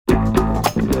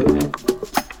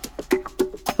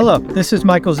Hello, this is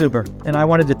Michael Zuber, and I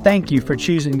wanted to thank you for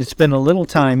choosing to spend a little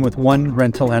time with one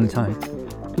rental at a time.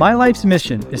 My life's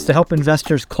mission is to help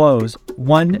investors close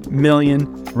 1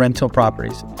 million rental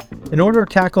properties. In order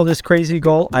to tackle this crazy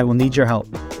goal, I will need your help.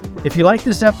 If you like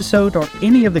this episode or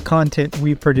any of the content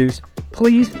we produce,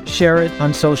 please share it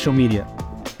on social media.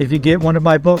 If you get one of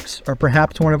my books or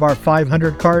perhaps one of our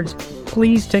 500 cards,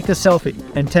 please take a selfie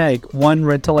and tag one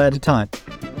rental at a time.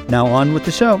 Now on with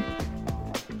the show.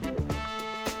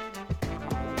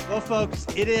 Well, folks,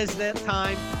 it is that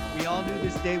time. We all knew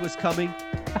this day was coming.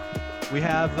 We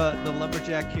have the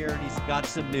lumberjack here, and he's got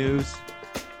some news.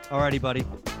 Alrighty, buddy.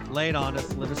 Lay it on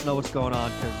us. Let us know what's going on,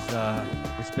 because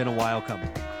it's been a while coming.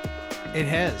 It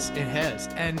has.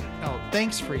 And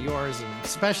thanks for yours, and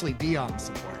especially Dion's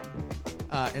support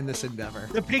in this endeavor.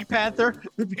 The Pink Panther.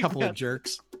 A couple of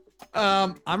jerks.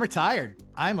 I'm retired.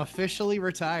 I'm officially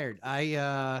retired.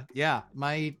 I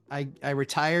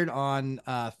retired on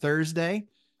Thursday.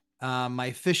 My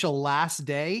official last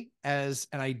day and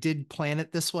I did plan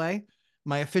it this way.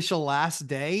 My official last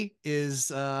day is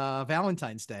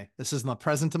Valentine's Day. This is my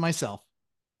present to myself.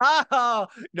 Oh,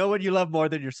 no one you love more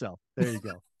than yourself. There you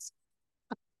go.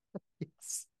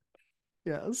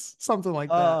 Yes, something like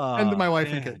that. And to my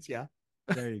wife and kids. Yeah.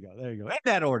 There you go. In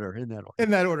that order.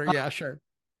 Yeah, sure.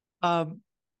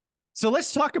 So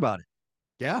let's talk about it.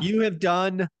 Yeah. You have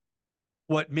done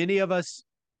what many of us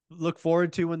look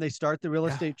forward to when they start the real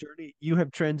estate journey. You have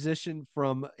transitioned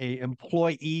from an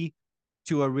employee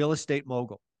to a real estate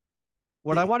mogul.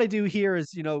 What I want to do here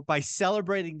is, by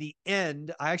celebrating the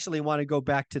end, I actually want to go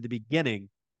back to the beginning.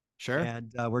 Sure.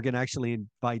 And we're going to actually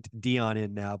invite Dion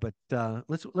in now, but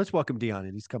let's welcome Dion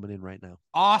in. He's coming in right now.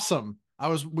 Awesome.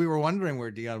 We were wondering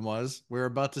where Dion was. We were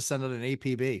about to send out an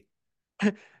APB.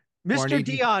 Mr.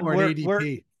 Dion, we're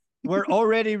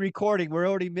already recording. We're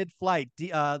already mid-flight.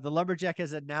 The lumberjack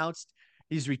has announced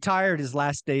he's retired. His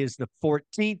last day is the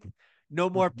 14th.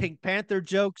 No more Pink Panther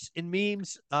jokes and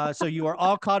memes. So you are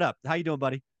all caught up. How you doing,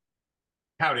 buddy?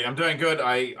 Howdy, I'm doing good.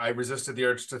 I resisted the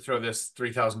urge to throw this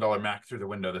 $3,000 Mac through the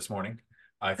window this morning.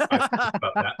 I thought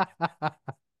about that.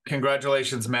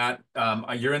 Congratulations, Matt.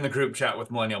 You're in the group chat with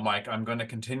Millennial Mike. I'm going to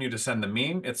continue to send the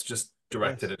meme. It's just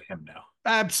directed at him now.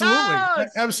 Absolutely.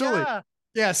 Absolutely.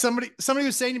 Yeah. Somebody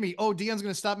was saying to me, "Oh, Dion's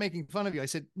going to stop making fun of you." I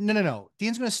said, No.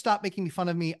 Dion's going to stop making fun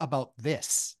of me about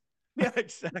this. Yeah,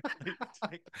 exactly.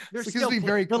 Very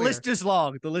clear. The list is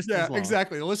long.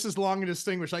 Exactly. The list is long and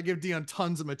distinguished. I give Dion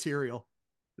tons of material.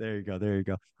 There you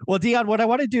go. Well, Dion, what I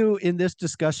want to do in this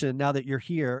discussion, now that you're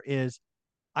here, is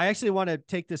I actually want to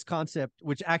take this concept,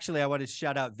 which actually I want to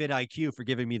shout out vidIQ for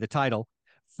giving me the title,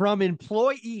 from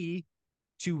employee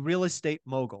to real estate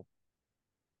mogul.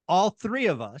 All three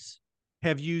of us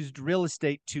have used real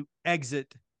estate to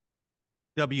exit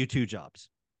W-2 jobs.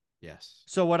 Yes.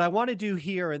 So what I want to do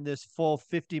here in this full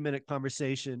 50-minute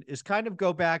conversation is kind of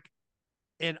go back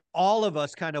and all of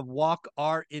us kind of walk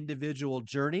our individual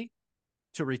journey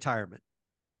to retirement,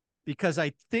 because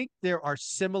I think there are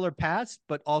similar paths,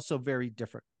 but also very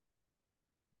different.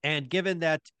 And given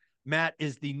that Matt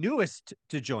is the newest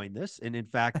to join this, and in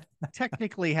fact,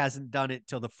 technically hasn't done it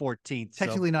till the 14th.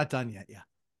 Technically not done yet. Yeah.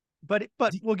 But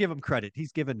we'll give him credit.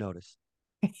 He's given notice.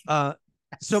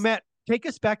 So Matt, take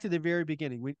us back to the very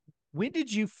beginning. When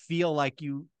did you feel like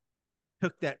you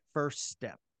took that first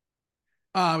step?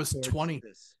 I was 20.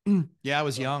 Yeah, I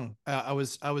was young. I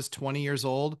was 20 years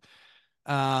old.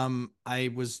 I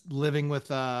was living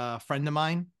with a friend of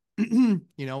mine,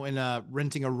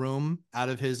 renting a room out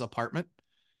of his apartment,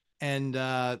 and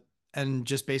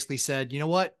just basically said, you know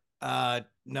what?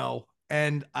 No.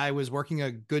 And I was working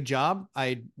a good job.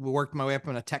 I worked my way up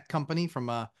in a tech company from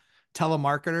a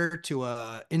telemarketer to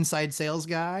a inside sales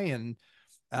guy, and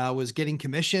was getting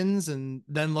commissions, and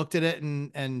then looked at it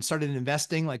and started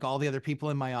investing like all the other people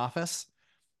in my office.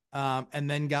 And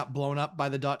then got blown up by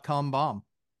the .com bomb.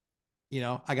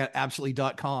 I got absolutely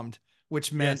 .com'd,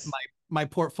 which meant my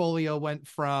portfolio went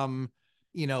from,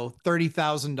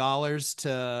 $30,000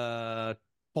 to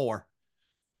 $4,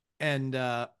 and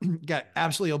got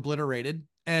absolutely obliterated.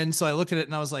 And so I looked at it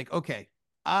and I was like, okay,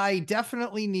 I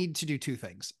definitely need to do two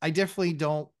things. I can't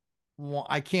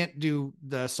do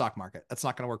the stock market. That's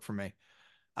not going to work for me.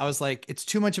 I was like, it's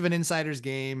too much of an insider's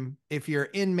game. If you're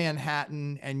in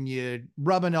Manhattan and you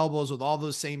rubbing elbows with all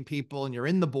those same people and you're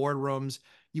in the boardrooms,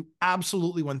 you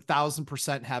absolutely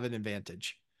 1000% have an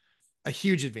advantage, a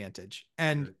huge advantage.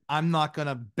 And I'm not going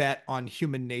to bet on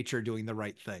human nature doing the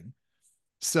right thing.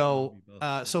 So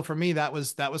for me, that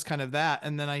was kind of that.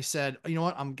 And then I said, you know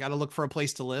what, I'm got to look for a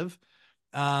place to live.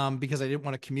 Because I didn't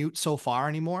want to commute so far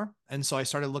anymore. And so I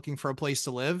started looking for a place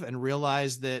to live and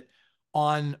realized that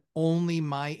on only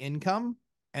my income,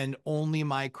 and only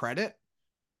my credit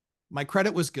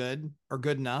was good or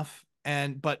good enough.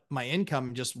 But my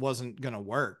income just wasn't going to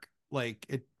work.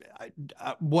 Like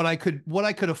what I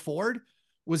could afford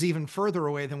was even further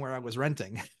away than where I was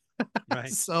renting.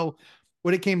 Right. So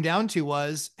what it came down to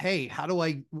was, hey, how do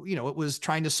I, it was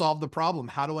trying to solve the problem.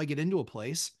 How do I get into a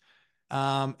place?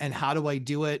 And how do I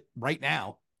do it right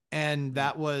now? And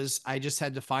that was, I just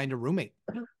had to find a roommate.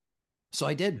 So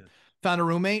I did. Yeah. Found a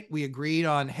roommate. We agreed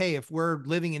on, hey, if we're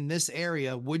living in this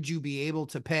area, would you be able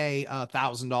to pay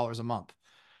 $1,000 a month?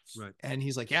 Right. And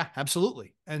he's like, yeah,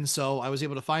 absolutely. And so I was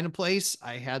able to find a place.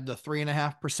 I had the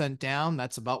 3.5% down.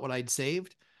 That's about what I'd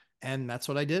saved. And that's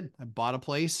what I did. I bought a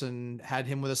place and had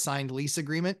him with a signed lease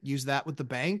agreement, used that with the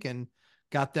bank, and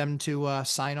got them to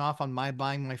sign off on my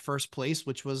buying my first place,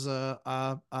 which was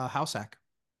a house hack.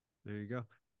 There you go.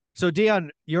 So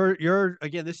Dion, you're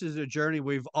again, this is a journey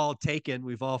we've all taken.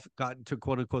 We've all gotten to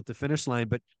quote unquote the finish line,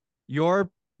 but your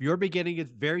your beginning is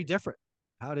very different.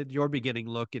 How did your beginning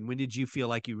look, and when did you feel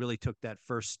like you really took that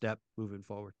first step moving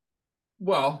forward?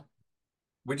 Well,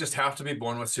 we just have to be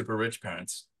born with super rich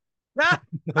parents.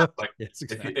 Like Yes,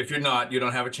 if you're not, you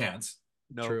don't have a chance.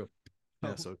 No. True.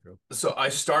 Yeah, so true. So I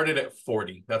started at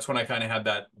 40. That's when I kind of had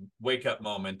that wake up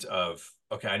moment of,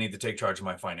 okay, I need to take charge of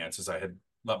my finances. I had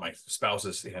let my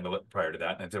spouses handle it prior to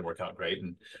that, and it didn't work out great.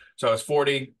 And so I was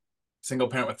 40, single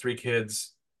parent with 3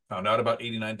 kids, found out about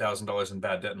 $89,000 in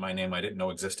bad debt in my name I didn't know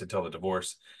existed till the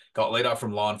divorce, got laid off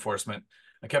from law enforcement.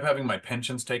 I kept having my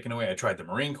pensions taken away. I tried the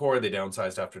Marine Corps. They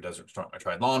downsized after Desert Storm. I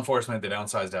tried law enforcement. They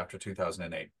downsized after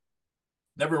 2008.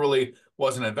 Never really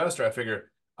was an investor. I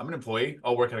figure I'm an employee.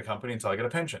 I'll work at a company until I get a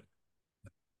pension.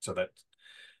 So that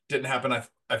didn't happen.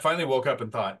 I finally woke up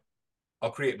and thought,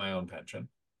 I'll create my own pension.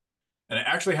 And I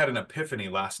actually had an epiphany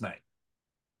last night.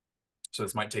 So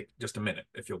this might take just a minute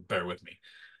if you'll bear with me.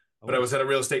 But I was at a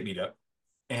real estate meetup,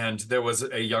 and there was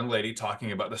a young lady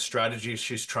talking about the strategies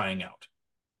she's trying out.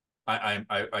 I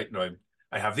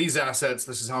have these assets.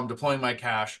 This is how I'm deploying my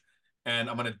cash, and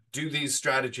I'm going to do these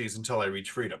strategies until I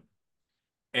reach freedom.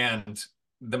 And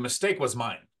the mistake was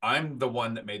mine. I'm the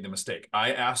one that made the mistake.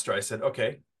 I asked her, I said,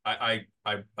 okay, I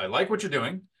like what you're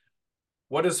doing.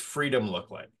 What does freedom look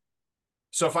like?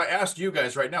 So if I asked you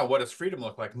guys right now, what does freedom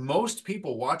look like? Most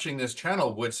people watching this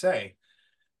channel would say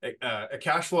a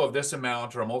cash flow of this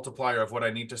amount or a multiplier of what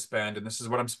I need to spend. And this is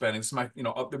what I'm spending. This is my,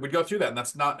 we'd go through that. And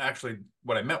that's not actually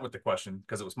what I meant with the question,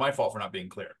 because it was my fault for not being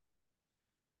clear.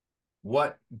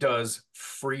 What does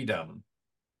freedom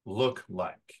look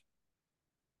like?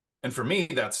 And for me,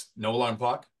 that's no alarm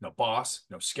clock, no boss,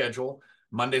 no schedule.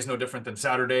 Monday's no different than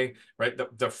Saturday, right?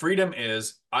 The freedom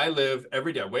is I live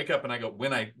every day. I wake up and I go,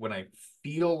 when I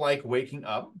feel like waking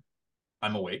up,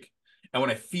 I'm awake. And when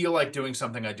I feel like doing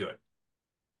something, I do it.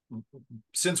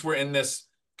 Since we're in this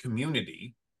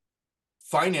community,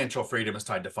 financial freedom is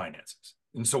tied to finances.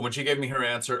 And so when she gave me her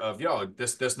answer of,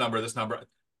 this number,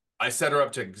 I set her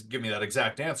up to give me that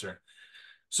exact answer.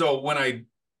 So when I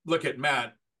look at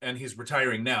Matt, and he's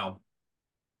retiring now,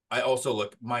 I also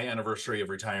look, my anniversary of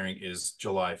retiring is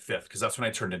July 5th, because that's when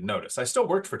I turned in notice. I still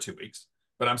worked for 2 weeks,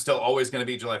 but I'm still always going to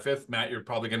be July 5th. Matt, you're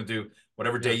probably going to do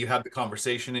whatever day you have the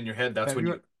conversation in your head. That's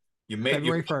when you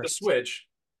flip the switch,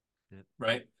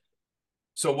 right?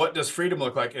 So what does freedom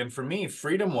look like? And for me,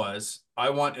 freedom was, I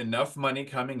want enough money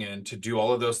coming in to do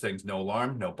all of those things. No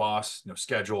alarm, no boss, no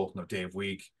schedule, no day of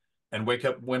week, and wake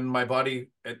up when my body,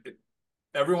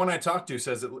 everyone I talk to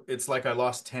says it's like I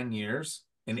lost 10 years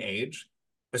in age.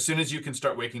 As soon as you can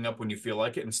start waking up when you feel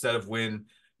like it, instead of when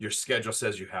your schedule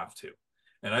says you have to.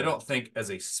 And I don't think as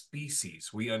a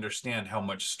species, we understand how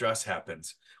much stress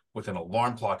happens with an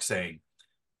alarm clock saying,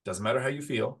 doesn't matter how you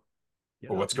feel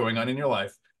or what's going on in your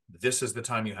life, this is the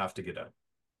time you have to get up.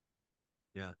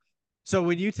 Yeah. So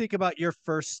when you think about your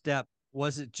first step,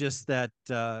 was it just that,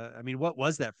 what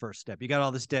was that first step? You got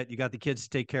all this debt, you got the kids to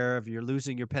take care of, you're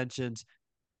losing your pensions.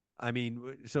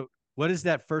 So what does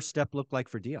that first step look like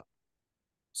for Dion?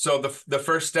 So the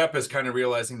first step is kind of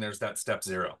realizing there's that step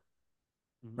 0,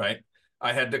 right?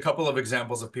 I had a couple of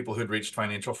examples of people who'd reached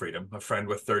financial freedom, a friend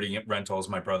with 30 rentals,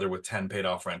 my brother with 10 paid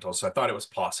off rentals. So I thought it was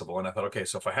possible. And I thought, okay,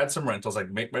 so if I had some rentals,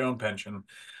 I'd make my own pension.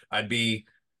 I'd be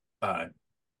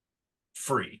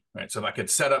free, right? So I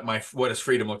could set up what does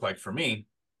freedom look like for me?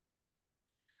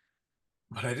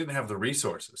 But I didn't have the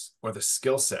resources or the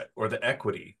skill set or the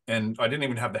equity. And I didn't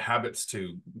even have the habits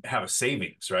to have a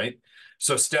savings, right?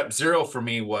 So step 0 for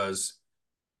me was,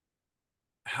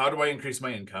 how do I increase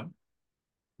my income?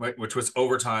 Right? Which was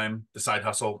overtime, the side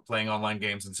hustle, playing online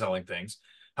games and selling things.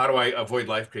 How do I avoid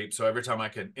life creep? So every time I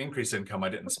could increase income, I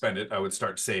didn't spend it. I would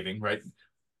start saving, right?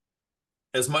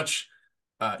 As much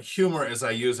humor as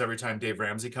I use every time Dave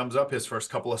Ramsey comes up. His first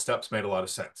couple of steps made a lot of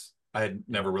sense. I had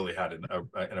never really had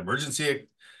an emergency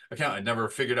account. I'd never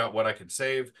figured out what I could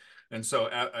save. And so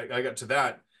I got to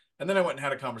that. And then I went and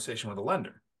had a conversation with a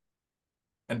lender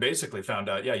and basically found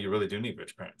out, yeah, you really do need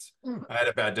rich parents. I had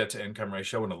a bad debt to income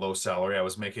ratio and a low salary. I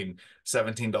was making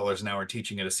 $17 an hour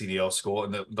teaching at a CDL school.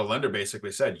 And the lender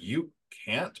basically said, you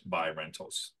can't buy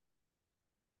rentals.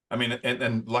 I mean,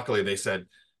 and luckily they said,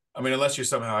 I mean, unless you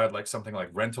somehow had like something like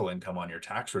rental income on your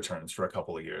tax returns for a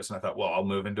couple of years. And I thought, well, I'll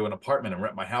move into an apartment and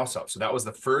rent my house out. So that was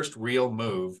the first real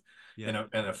move in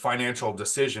a financial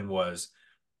decision was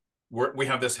we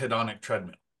have this hedonic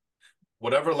treadmill.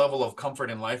 Whatever level of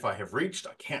comfort in life I have reached,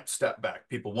 I can't step back.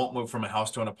 People won't move from a house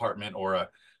to an apartment or a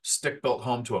stick-built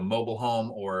home to a mobile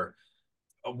home or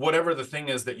whatever the thing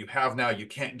is that you have now, you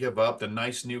can't give up. The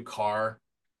nice new car.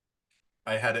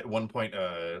 I had at one point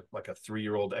like a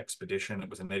 3-year-old Expedition. It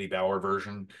was an Eddie Bauer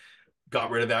version. Got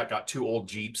rid of that, got 2 old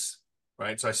Jeeps,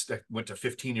 right? So I went to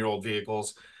 15-year-old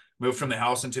vehicles, moved from the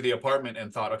house into the apartment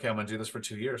and thought, okay, I'm going to do this for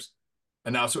 2 years.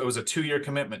 And now, so it was a 2-year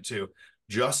commitment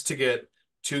just to get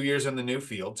 2 years in the new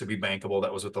field to be bankable.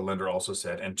 That was what the lender also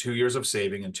said. And 2 years of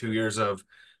saving and 2 years of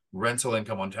rental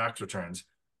income on tax returns.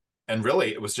 And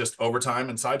really, it was just overtime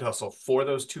and side hustle for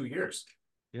those 2 years.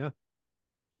 Yeah.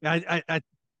 I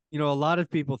you know, a lot of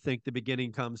people think the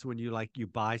beginning comes when you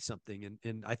buy something.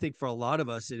 And I think for a lot of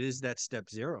us, it is that step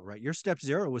zero, right? Your step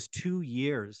zero was 2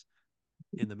 years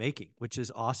in the making, which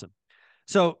is awesome.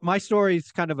 So my story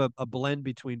is kind of a blend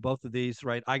between both of these,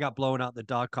 right? I got blown out in the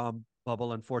dot-com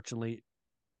bubble. Unfortunately,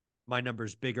 my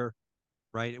number's bigger,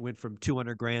 right? It went from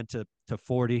 200 grand to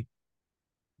 40.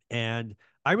 And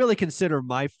I really consider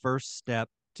my first step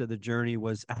to the journey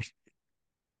was actually,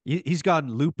 he's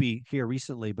gotten loopy here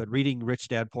recently, but reading Rich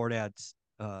Dad Poor Dad's,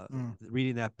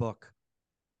 reading that book.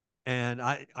 And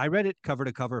I read it cover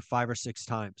to cover 5 or 6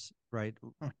 times, right?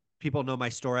 People know my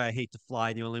story. I hate to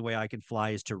fly. The only way I can fly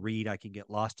is to read. I can get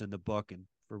lost in the book. And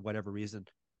for whatever reason,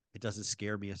 it doesn't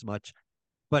scare me as much.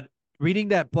 But reading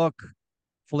that book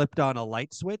flipped on a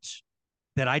light switch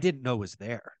that I didn't know was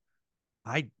there.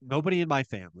 Nobody in my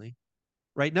family,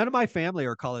 right? None of my family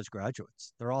are college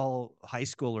graduates. They're all high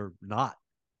school or not,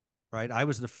 right? I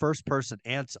was the first person,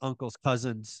 aunts, uncles,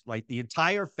 cousins, like the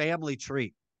entire family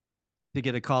tree to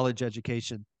get a college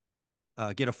education,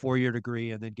 get a 4-year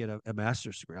degree, and then get a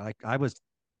master's degree. Like I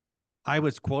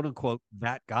was quote unquote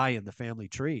that guy in the family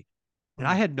tree. And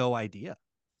I had no idea.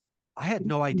 I had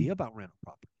no idea about rental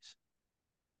properties,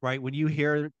 right?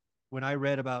 When I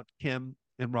read about Kim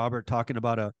and Robert talking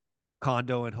about a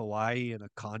condo in Hawaii and a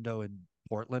condo in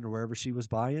Portland or wherever she was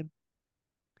buying,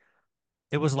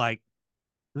 it was like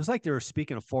they were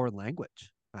speaking a foreign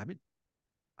language. I mean,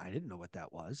 I didn't know what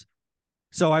that was.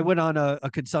 So I went on a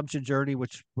consumption journey,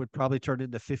 which would probably turn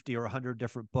into 50 or 100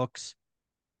 different books.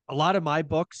 A lot of my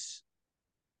books,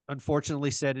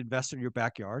 unfortunately, said invest in your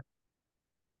backyard.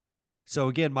 So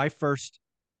again, my first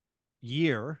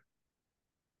year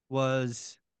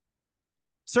was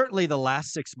certainly the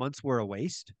last 6 months were a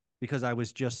waste because I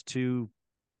was just too,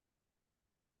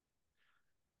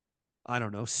 I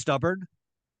don't know, stubborn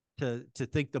to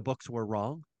think the books were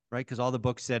wrong, right? Because all the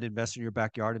books said invest in your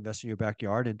backyard, invest in your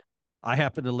backyard. And I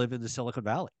happen to live in the Silicon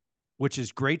Valley, which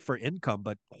is great for income,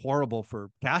 but horrible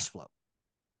for cash flow.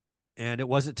 And it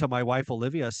wasn't until my wife,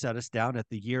 Olivia, set us down at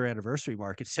the year anniversary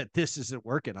mark and said, this isn't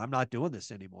working. I'm not doing this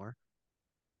anymore.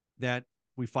 That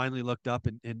we finally looked up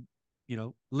and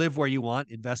live where you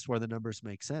want, invest where the numbers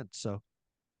make sense. So,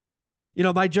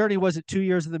 my journey wasn't 2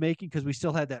 years in the making because we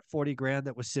still had that 40 grand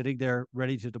that was sitting there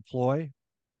ready to deploy.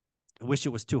 I wish it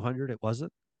was 200. It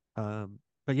wasn't. But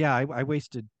yeah, I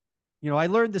wasted, I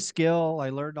learned the skill. I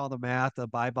learned all the math, the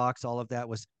buy box, all of that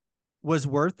was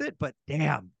worth it. But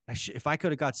damn, if I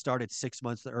could have got started 6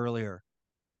 months earlier,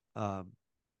 I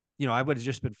would have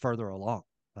just been further along.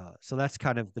 So that's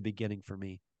kind of the beginning for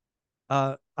me.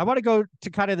 I want to go to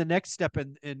kind of the next step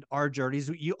in our journeys.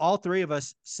 All three of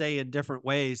us say in different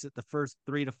ways that the first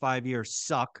 3 to 5 years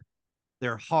suck.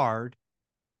 They're hard.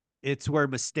 It's where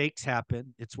mistakes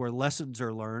happen. It's where lessons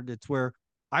are learned. It's where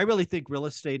I really think real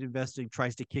estate investing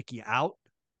tries to kick you out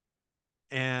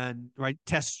and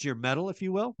test your mettle, if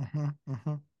you will.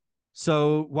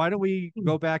 So why don't we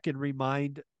go back and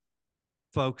remind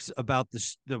folks about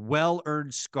the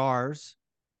well-earned scars.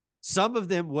 Some of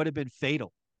them would have been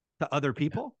fatal to other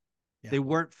people. Yeah. They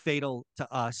weren't fatal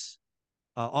to us.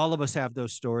 All of us have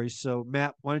those stories. So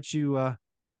Matt, why don't you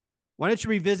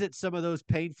revisit some of those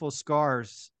painful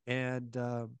scars and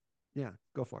go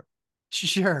for it.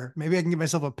 Sure. Maybe I can get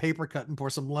myself a paper cut and pour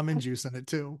some lemon juice in it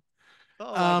too.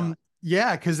 Oh,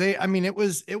 yeah. Cause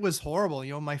it was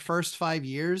horrible. My first 5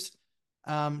 years,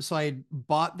 So I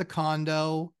bought the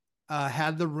condo,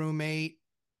 had the roommate,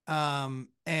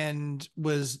 and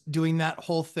was doing that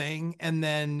whole thing. And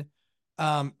then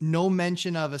no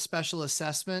mention of a special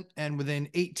assessment. And within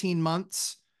 18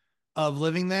 months of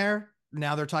living there,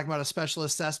 now they're talking about a special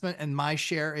assessment, and my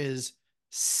share is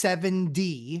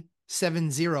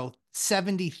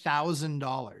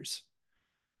 $70,000.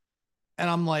 And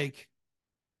I'm like,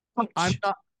 I'm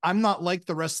not I'm not like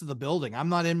the rest of the building. I'm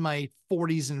not in my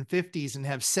 40s and 50s and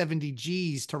have 70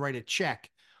 G's to write a check,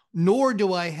 nor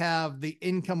do I have the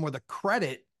income or the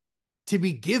credit to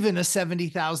be given a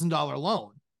 $70,000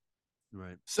 loan.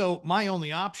 Right. So my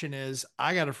only option is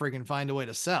I got to freaking find a way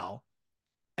to sell.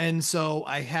 And so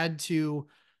I had to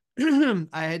I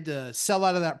had to sell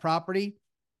out of that property.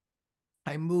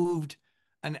 I moved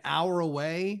an hour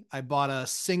away. I bought a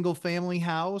single family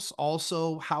house,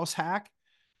 also house hack,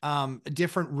 a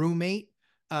different roommate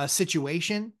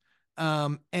situation.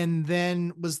 And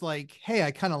then was like, hey,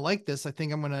 I kind of like this. I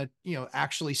think I'm going to,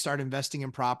 actually start investing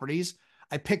in properties.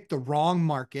 I picked the wrong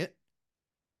market,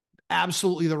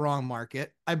 absolutely the wrong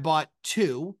market. I bought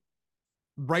two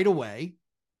right away.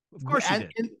 Of course you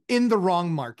did. In the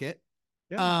wrong market,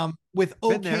 Yeah. with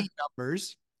Been there. okay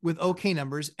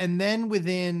numbers. And then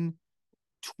within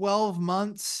 12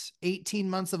 months, 18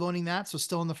 months of owning that, so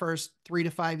still in the first 3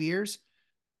 to 5 years,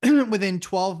 within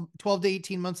 12 to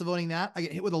 18 months of owning that, I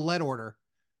get hit with a lead order.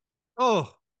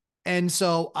 Oh, And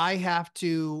so I have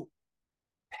to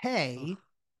pay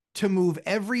to move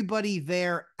everybody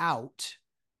there out.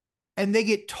 And they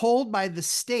get told by the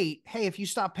state, hey, if you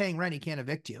stop paying rent, he can't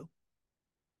evict you.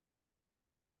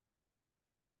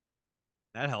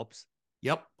 that helps.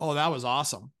 Yep. Oh, that was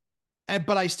awesome.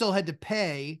 But I still had to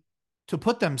pay to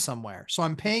put them somewhere. So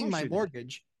I'm paying my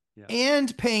mortgage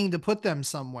and paying to put them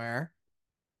somewhere.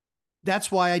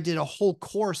 That's why I did a whole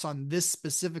course on this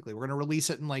specifically. We're going to release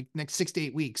it in like next 6 to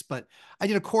 8 weeks, but I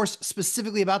did a course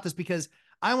specifically about this because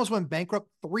I almost went bankrupt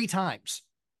 3 times.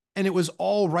 And it was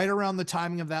all right around the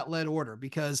timing of that lead order,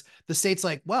 because the state's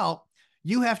like, well,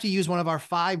 you have to use one of our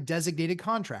 5 designated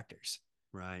contractors.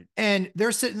 Right. And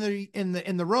they're sitting there in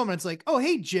the room, and it's like, oh,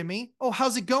 hey, Jimmy. Oh,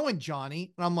 how's it going,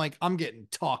 Johnny? And I'm like, I'm getting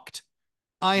talked.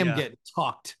 I am getting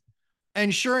talked.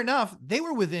 And sure enough, they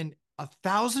were within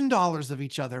 $1,000 of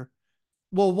each other.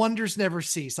 Well, wonders never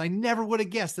cease. I never would have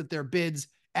guessed that their bids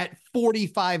at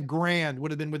 45 grand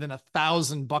would have been within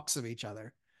 $1,000 of each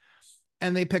other.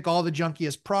 And they pick all the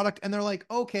junkiest product, and they're like,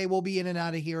 okay, we'll be in and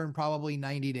out of here in probably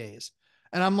 90 days.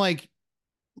 And I'm like,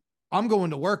 I'm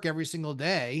going to work every single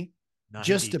day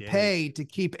just to pay to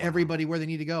keep everybody where they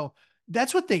need to go.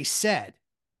 That's what they said.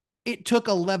 It took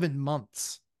 11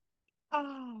 months.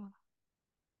 Oh.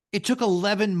 It took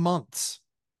 11 months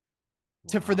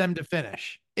for them to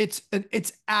finish. It's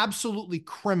absolutely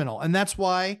criminal. And that's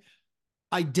why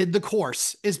I did the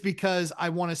course, is because I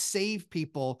want to save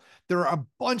people. There are a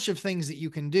bunch of things that you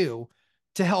can do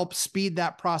to help speed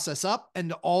that process up and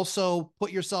to also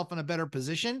put yourself in a better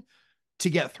position to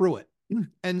get through it.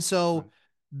 And so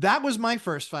that was my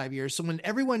first 5 years. So when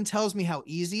everyone tells me how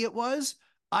easy it was,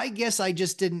 I guess I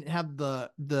just didn't have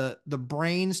the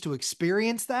brains to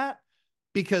experience that,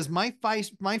 because my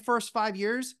first 5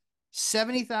 years,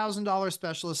 $70,000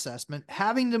 special assessment,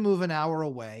 having to move an hour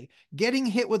away, getting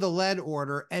hit with a lead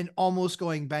order, and almost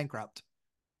going bankrupt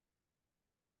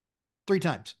 3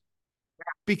 times.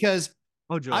 Because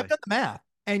I've done the math,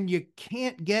 and you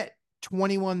can't get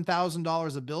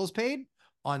 $21,000 of bills paid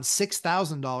on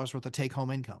 $6,000 worth of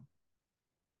take-home income.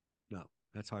 No,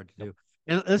 that's hard to do.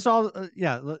 And it's all,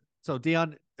 So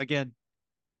Dion, again,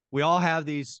 we all have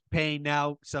these pain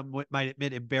now. Some might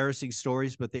admit embarrassing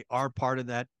stories, but they are part of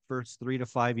that first 3 to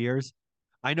 5 years.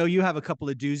 I know you have a couple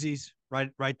of doozies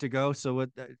right to go. So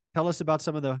tell us about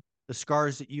some of the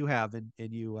scars that you have and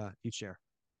you share.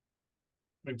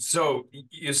 So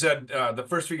you said the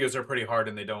first few years are pretty hard,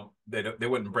 and they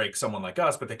wouldn't break someone like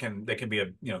us, but they can be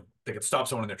they could stop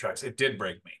someone in their tracks. It did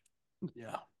break me.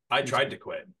 Yeah. I tried to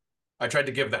quit. I tried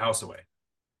to give the house away.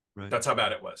 Right. That's how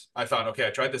bad it was. I thought, okay, I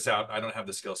tried this out. I don't have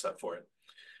the skill set for it.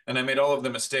 And I made all of the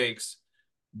mistakes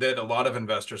that a lot of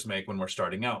investors make when we're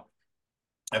starting out.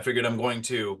 I figured I'm going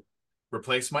to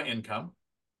replace my income,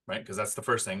 right? Because that's the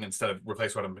first thing. Instead of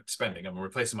replace what I'm spending, I'm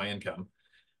replacing my income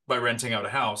by renting out a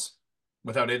house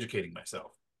without educating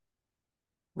myself.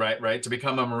 Right. To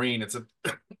become a Marine, it's a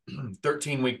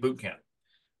 13-week boot camp.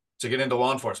 To get into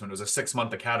law enforcement, it was a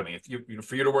 6-month academy.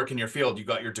 For you to work in your field, you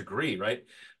got your degree, right?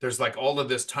 There's like all of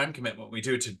this time commitment we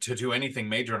do to do anything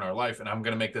major in our life. And I'm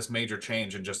going to make this major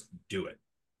change and just do it.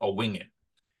 I'll wing it.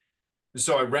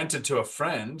 So I rented to a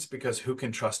friend, because who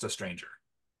can trust a stranger?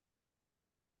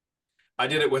 I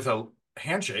did it with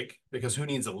handshake, because who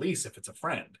needs a lease if it's a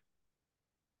friend?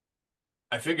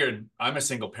 I figured I'm a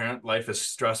single parent. Life is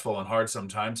stressful and hard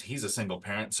sometimes. He's a single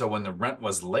parent. So when the rent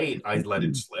was late, I let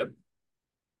it slip.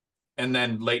 And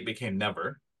then late became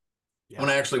never. Yeah. When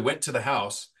I actually went to the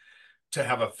house to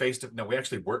have a face to, no, we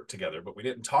actually worked together, but we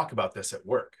didn't talk about this at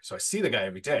work. So I see the guy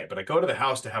every day, but I go to the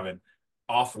house to have an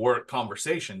off work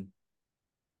conversation.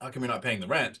 How come you're not paying the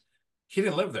rent? He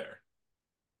didn't live there.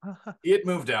 He had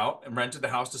moved out and rented the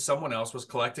house to someone else, was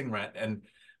collecting rent, and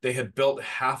they had built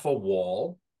half a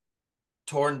wall,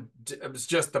 torn. It was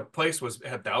just, the place was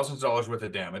had thousands of dollars worth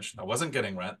of damage. I wasn't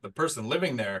getting rent. The person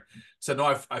living there said,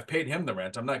 "No, I've paid him the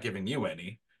rent. I'm not giving you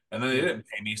any." And then they didn't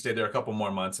pay me. Stayed there a couple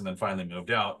more months and then finally moved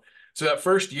out. So that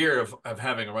first year of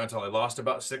having a rental, I lost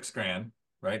about $6,000,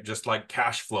 right? Just like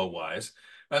cash flow wise.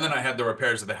 And then I had the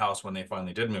repairs of the house when they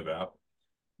finally did move out.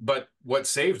 But what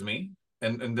saved me,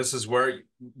 and this is where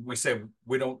we say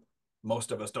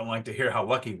most of us don't like to hear how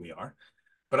lucky we are,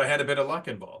 but I had a bit of luck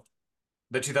involved.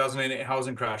 The 2008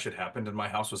 housing crash had happened and my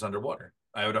house was underwater.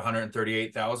 I owed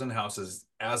 138,000. Houses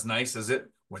as nice as it,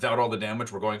 without all the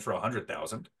damage, were going for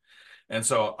 100,000. And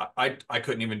so I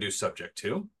couldn't even do subject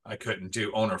to. I couldn't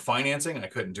do owner financing. I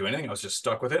couldn't do anything. I was just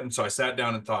stuck with it. And so I sat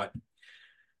down and thought,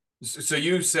 so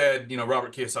you said,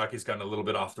 Robert Kiyosaki's gotten a little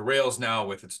bit off the rails now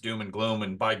with its doom and gloom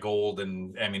and buy gold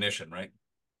and ammunition, right?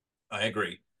 I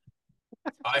agree.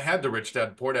 I had the Rich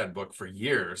Dad Poor Dad book for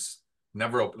years,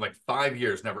 never opened, like 5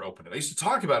 years, never opened it. I used to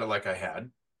talk about it like I had.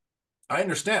 I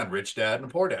understand Rich Dad and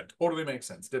Poor Dad. Totally makes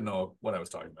sense. Didn't know what I was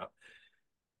talking about.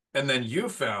 And then you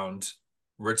found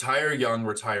Retire Young,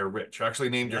 Retire Rich. You actually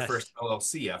named your first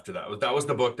LLC after that. That was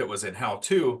the book that was in how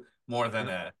to more than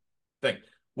a thing.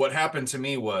 What happened to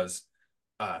me was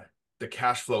the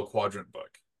cash flow quadrant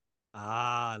book.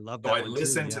 I love that. So I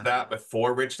listened to that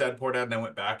before Rich Dad Poor Dad, and I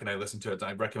went back and I listened to it.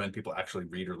 I recommend people actually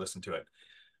read or listen to it.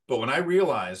 But when I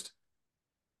realized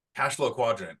cash flow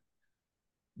quadrant,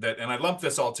 that, and I lump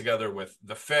this all together with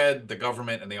the Fed, the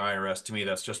government, and the IRS, to me,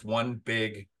 that's just one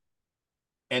big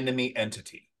enemy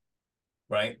entity,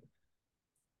 right?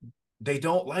 They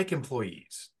don't like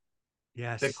employees.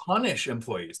 Yes. They punish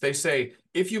employees. They say,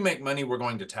 if you make money, we're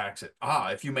going to tax it.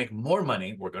 If you make more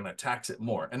money, we're going to tax it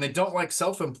more. And they don't like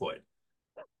self-employed.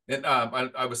 And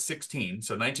I was 16.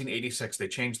 So 1986, they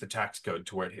changed the tax code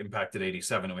to where it impacted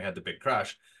 87. And we had the big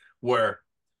crash where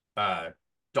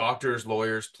doctors,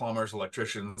 lawyers, plumbers,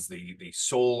 electricians, the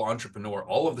sole entrepreneur,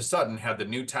 all of a sudden had the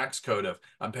new tax code of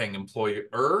I'm paying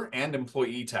employer and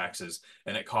employee taxes.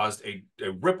 And it caused a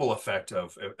ripple effect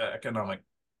of economic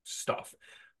stuff.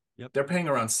 Yep. They're paying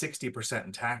around 60%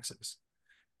 in taxes.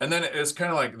 And then it's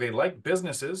kind of like they like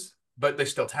businesses, but they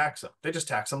still tax them. They just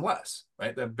tax them less,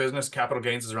 right? The business capital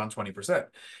gains is around 20%. And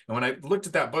when I looked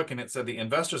at that book and it said the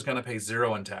investor is going to pay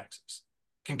zero in taxes,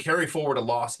 can carry forward a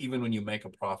loss even when you make a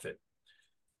profit.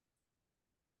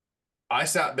 I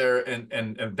sat there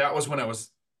and that was when I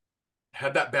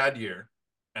had that bad year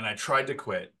and I tried to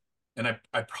quit. And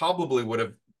I probably would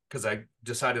have, because I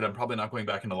decided I'm probably not going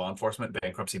back into law enforcement.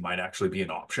 Bankruptcy might actually be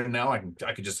an option now.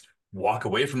 I could just walk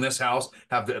away from this house,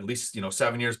 have at least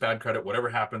 7 years bad credit, whatever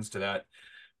happens to that.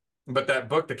 But that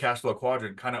book, The Cash Flow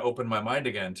Quadrant, kind of opened my mind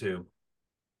again to,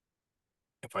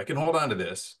 if I can hold on to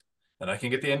this and I can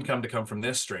get the income to come from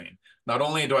this stream, not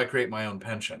only do I create my own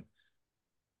pension,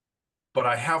 but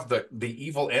I have the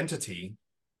evil entity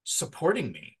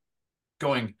supporting me,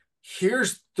 going,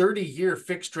 here's 30-year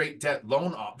fixed rate debt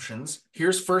loan options.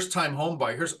 Here's first-time home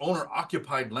buyer. Here's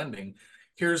owner-occupied lending.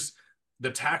 Here's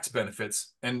the tax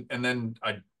benefits. And then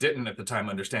I didn't at the time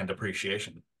understand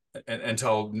depreciation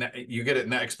until you get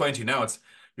it explained to you now. It's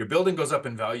your building goes up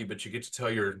in value, but you get to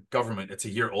tell your government it's a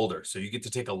year older. So you get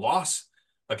to take a loss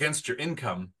against your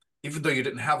income, even though you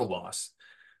didn't have a loss.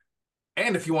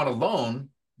 And if you want a loan,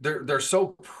 they're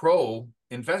so pro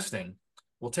investing,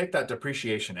 we'll take that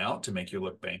depreciation out to make you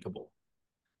look bankable.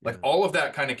 Like all of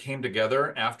that kind of came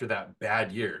together after that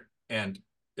bad year. And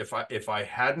if I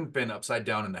hadn't been upside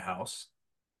down in the house,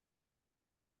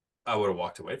 I would have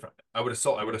walked away from it. I would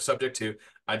have subject to,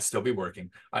 I'd still be working.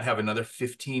 I'd have another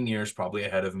 15 years probably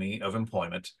ahead of me of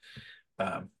employment.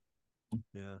 No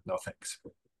thanks.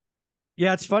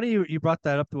 Yeah, it's funny you brought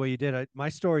that up the way you did. My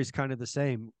story is kind of the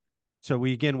same. So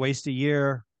we again waste a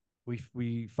year.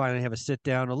 We finally have a sit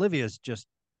down. Olivia's just,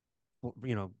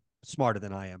 smarter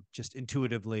than I am, just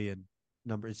intuitively and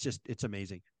numbers. It's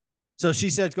amazing. So she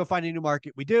says, go find a new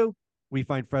market. We do. We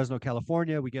find Fresno,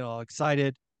 California. We get all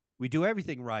excited. We do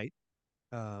everything right.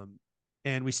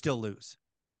 And we still lose,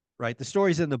 right? The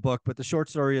story's in the book, but the short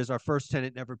story is our first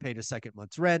tenant never paid a second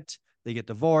month's rent. They get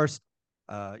divorced.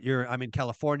 I'm in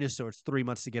California, so it's 3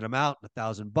 months to get them out,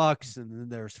 $1,000, and then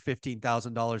there's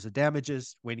 $15,000 of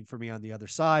damages waiting for me on the other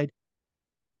side.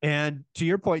 And to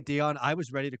your point, Dion, I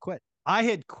was ready to quit. I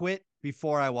had quit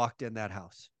before I walked in that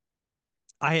house.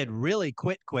 I had really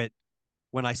quit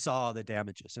when I saw the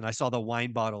damages and I saw the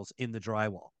wine bottles in the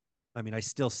drywall. I mean, I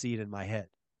still see it in my head.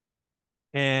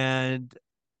 And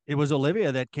it was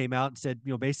Olivia that came out and said,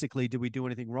 basically, did we do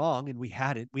anything wrong? And we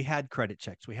had it. We had credit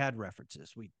checks. We had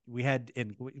references. We had,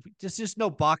 and just no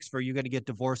box for you going to get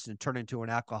divorced and turn into an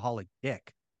alcoholic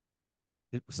dick.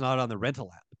 It was not on the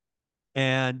rental app.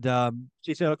 And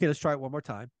she said, okay, let's try it one more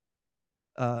time.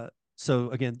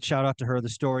 So again, shout out to her. The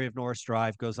story of Norris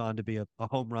Drive goes on to be a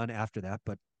home run after that,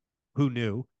 but who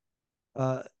knew?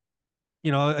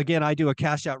 Again, I do a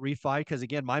cash out refi because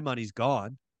again, my money's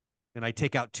gone and I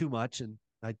take out too much and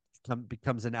I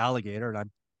becomes an alligator, and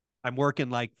I'm working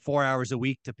like 4 hours a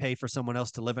week to pay for someone else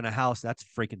to live in a house. That's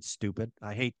freaking stupid.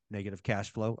 I hate negative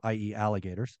cash flow, i.e.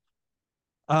 alligators.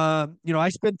 I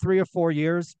spent 3 or 4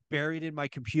 years buried in my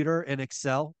computer in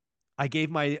Excel. I gave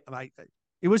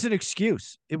it was an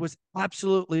excuse. It was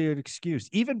absolutely an excuse.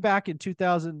 Even back in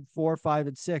 2004, 5,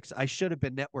 and 6, I should have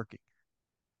been networking.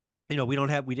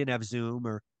 We didn't have Zoom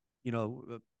or,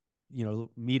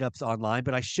 meetups online,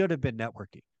 but I should have been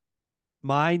networking.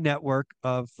 My network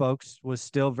of folks was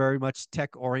still very much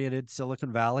tech oriented,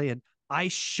 Silicon Valley, and I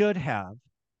should have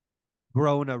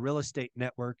grown a real estate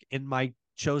network in my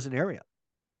chosen area.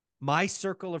 My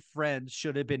circle of friends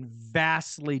should have been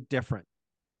vastly different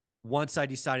once I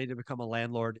decided to become a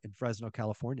landlord in Fresno,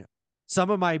 California. Some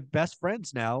of my best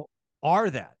friends now are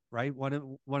that, right? One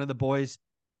of the boys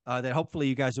that hopefully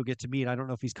you guys will get to meet. I don't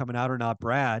know if he's coming out or not,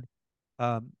 Brad.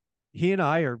 He and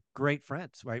I are great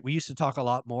friends, right? We used to talk a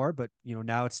lot more, but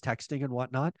now it's texting and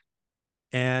whatnot.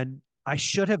 And I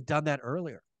should have done that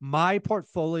earlier. My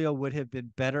portfolio would have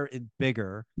been better and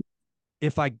bigger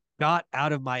if I got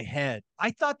out of my head.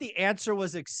 I thought the answer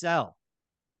was Excel.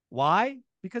 Why?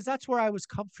 Because that's where I was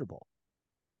comfortable.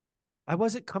 I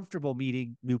wasn't comfortable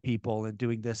meeting new people and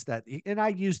doing this, that, and I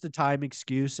used the time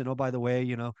excuse. And oh, by the way,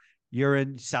 you're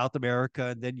in South America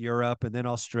and then Europe and then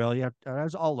Australia. I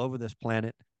was all over this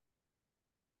planet.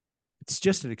 It's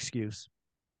just an excuse.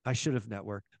 I should have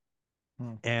networked.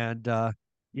 And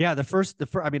the first,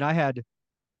 I had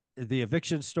the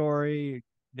eviction story,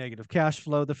 negative cash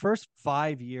flow. The first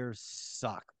 5 years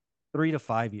suck. 3 to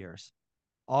 5 years.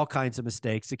 All kinds of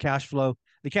mistakes. The cash flow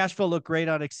looked great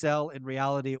on Excel. In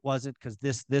reality, it wasn't, because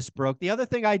this broke. The other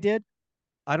thing I did,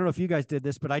 I don't know if you guys did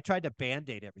this, but I tried to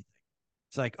Band-Aid everything.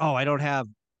 It's like, oh, I don't have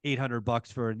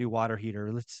 $800 for a new water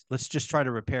heater. Let's just try to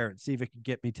repair it and see if it can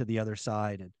get me to the other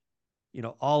side, and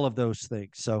all of those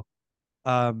things. So,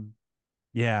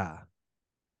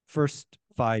 first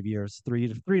 5 years, 3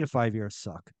 to 5 years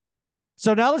suck.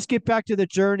 So now let's get back to the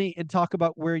journey and talk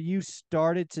about where you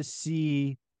started to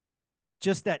see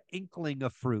just that inkling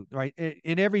of fruit, right?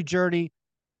 In every journey,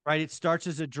 right? It starts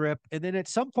as a drip, and then at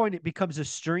some point it becomes a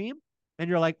stream, and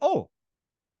you're like, oh,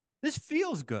 this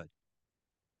feels good,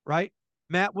 right?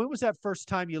 Matt, when was that first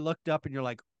time you looked up and you're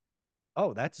like,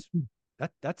 oh, that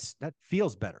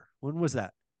feels better? When was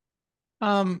that?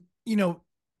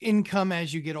 Income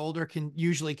as you get older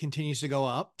usually continues to go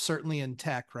up, certainly in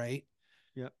tech, right?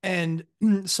 Yeah. And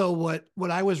so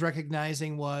what I was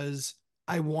recognizing was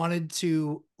I wanted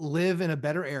to live in a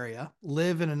better area,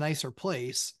 live in a nicer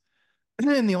place.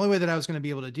 And the only way that I was going to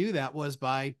be able to do that was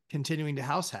by continuing to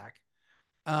house hack.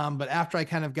 But after I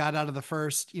kind of got out of the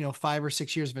first, 5 or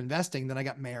 6 years of investing, then I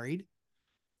got married.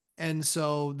 And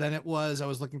so then I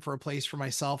was looking for a place for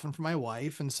myself and for my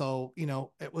wife. And so,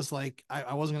 it was like,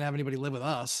 I wasn't going to have anybody live with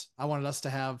us. I wanted us to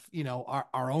have,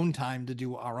 our own time to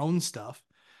do our own stuff.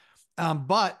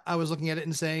 But I was looking at it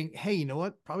and saying, hey, you know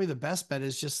what? Probably the best bet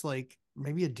is just like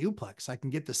maybe a duplex. I can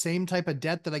get the same type of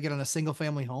debt that I get on a single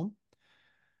family home.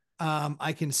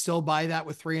 I can still buy that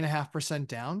with 3.5%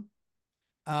 down.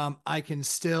 I can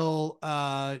still,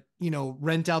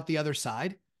 rent out the other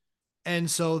side. And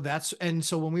so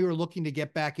when we were looking to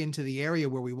get back into the area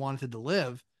where we wanted to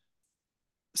live,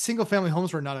 single family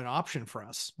homes were not an option for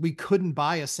us. We couldn't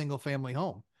buy a single family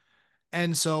home.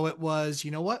 And so it was, you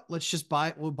know what,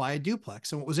 we'll buy a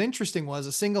duplex. And what was interesting was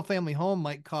a single family home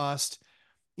might cost,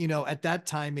 at that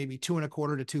time, maybe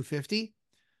 2.25 to 250.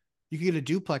 You could get a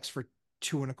duplex for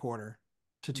 2.25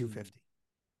 to 250.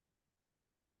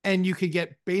 And you could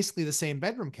get basically the same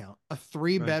bedroom count. A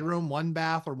 3-bedroom, 1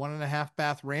 bath or 1.5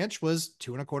 bath ranch was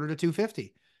 2.25 to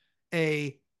 250.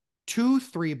 A 2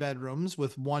 3-bedrooms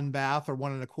with 1 bath or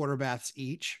 1.25 baths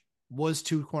each was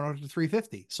 2.25 to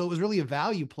 350. So it was really a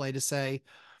value play to say,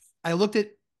 I looked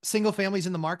at single families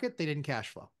in the market. They didn't cash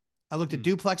flow. I looked at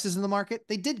duplexes in the market.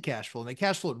 They did cash flow, and they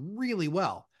cash flowed really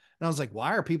well. And I was like,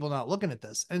 why are people not looking at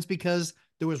this? And it's because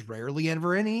there was rarely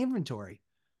ever any inventory.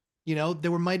 You know,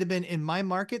 there might have been in my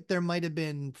market, there might have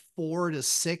been 4 to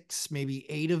 6, maybe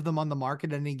 8 of them on the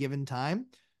market at any given time.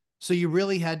 So you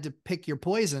really had to pick your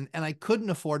poison, and I couldn't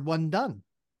afford one done.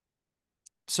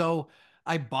 So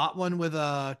I bought one with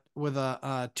a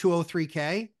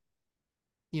 203K,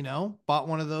 you know, bought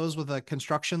one of those with a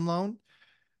construction loan.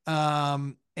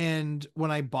 And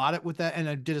when I bought it with that, and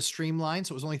I did a streamline,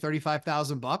 so it was only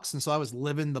 $35,000. And so I was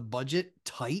living the budget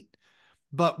tight,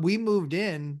 but we moved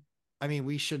in. I mean,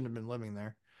 we shouldn't have been living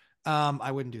there.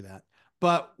 I wouldn't do that,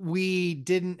 but we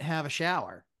didn't have a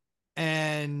shower.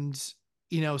 And,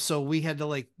 you know, so we had to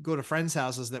like go to friends'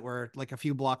 houses that were like a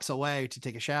few blocks away to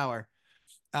take a shower.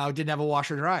 Didn't have a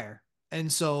washer dryer.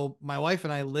 And so my wife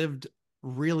and I lived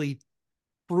really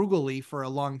frugally for a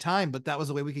long time, but that was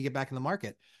the way we could get back in the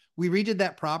market. We redid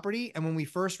that property, and when we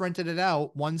first rented it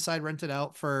out, one side rented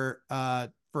out for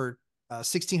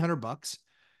 $1,600,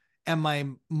 and my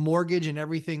mortgage and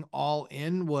everything all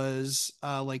in was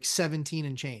like 17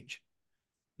 and change.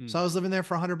 So I was living there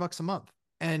for $100 a month,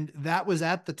 and that was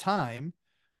at the time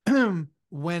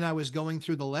when I was going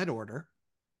through the lead order,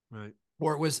 right?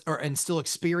 And still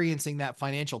experiencing that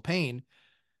financial pain,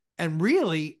 and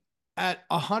really at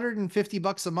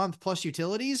 $150 a month plus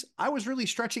utilities, I was really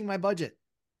stretching my budget.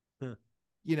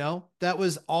 You know, that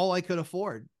was all I could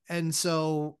afford. And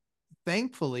so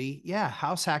thankfully, yeah,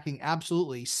 house hacking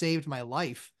absolutely saved my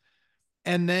life.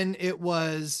 And then it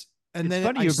was, and it's then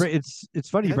funny it's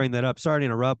funny you bring that up. Sorry to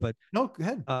interrupt, but no, go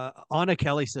ahead. Anna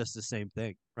Kelly says the same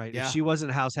thing, right? Yeah. If she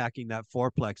wasn't house hacking that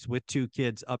fourplex with 2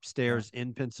 kids upstairs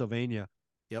in Pennsylvania,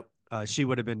 yep, she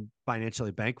would have been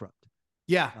financially bankrupt.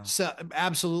 Yeah, so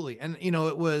absolutely. And you know,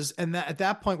 it was, and that at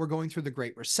that point we're going through the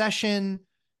Great Recession,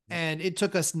 and it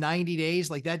took us 90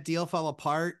 days. Like that deal fell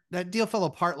apart. That deal fell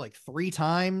apart like 3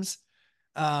 times.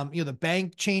 You know, the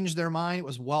bank changed their mind. It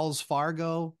was Wells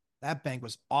Fargo. That bank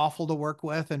was awful to work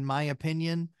with, in my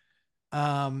opinion.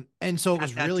 And so it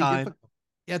was really difficult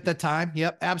at that time.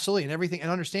 Yep, absolutely. And everything,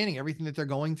 and understanding everything that they're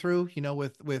going through, you know,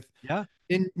 with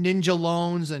ninja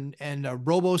loans and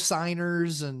robo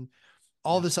signers and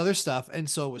all this other stuff. And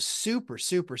so it was super,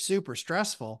 super, super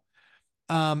stressful.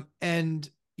 And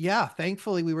yeah,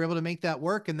 thankfully we were able to make that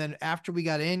work. And then after we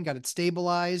got it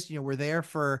stabilized, you know, we're there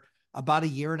for about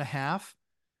 1.5 years.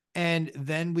 And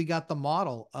then we got the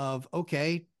model of,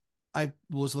 okay, I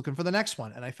was looking for the next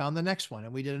one, and I found the next one,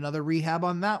 and we did another rehab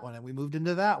on that one, and we moved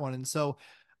into that one. And so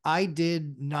I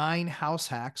did 9 house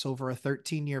hacks over a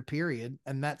 13-year period.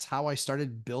 And that's how I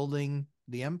started building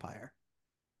the empire.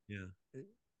 Yeah.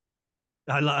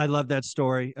 I love that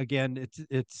story. Again,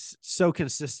 it's so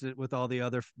consistent with all the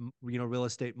other, you know, real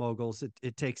estate moguls.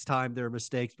 It takes time. There are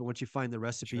mistakes, but once you find the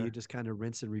recipe, you just kind of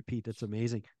rinse and repeat. It's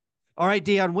amazing. All right,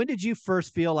 Dion, when did you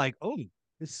first feel like, oh,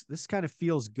 this kind of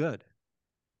feels good?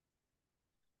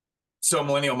 So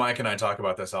Millennial Mike and I talk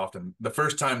about this often. The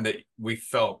first time that we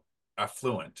felt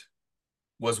affluent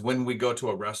was when we go to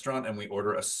a restaurant and we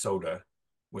order a soda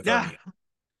with our meal.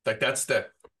 Like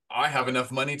I have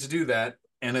enough money to do that,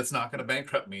 and it's not going to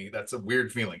bankrupt me. That's a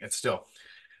weird feeling. It's still.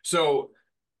 So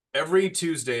every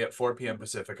Tuesday at 4 p.m.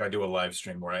 Pacific, I do a live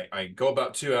stream where I go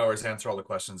about 2 hours, answer all the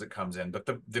questions that comes in. But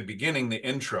the beginning, the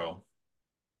intro,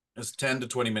 is 10 to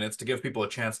 20 minutes to give people a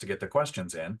chance to get their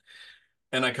questions in.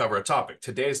 And I cover a topic.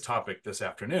 Today's topic this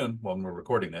afternoon, when we're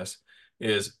recording this,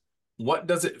 is what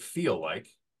does it feel like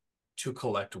to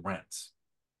collect rents?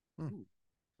 Okay.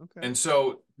 And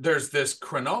so there's this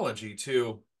chronology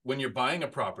to when you're buying a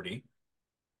property,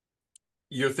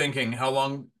 you're thinking, how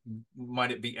long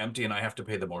might it be empty and I have to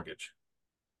pay the mortgage,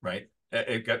 right?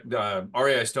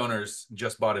 REI Stoners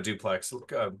just bought a duplex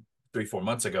 3-4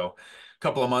 months ago, a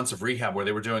couple of months of rehab where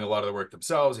they were doing a lot of the work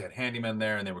themselves. They had handymen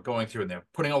there, and they were going through and they're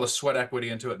putting all the sweat equity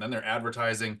into it. And then they're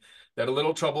advertising. They had a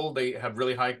little trouble. They have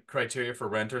really high criteria for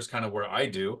renters, kind of where I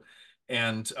do.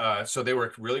 And so they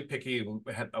were really picky.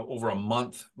 We had over a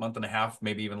month and a half,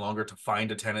 maybe even longer, to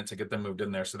find a tenant to get them moved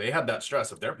in there. So they had that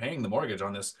stress of they're paying the mortgage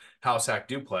on this house hack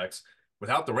duplex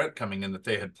without the rent coming in that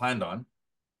they had planned on.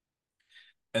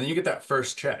 And then you get that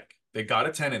first check. They got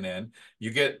a tenant in.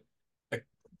 You get a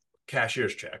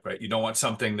cashier's check, right? You don't want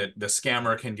something that the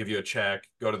scammer can give you a check,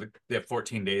 they have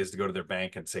 14 days to go to their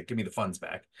bank and say, give me the funds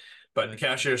back. But the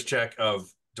cashier's check of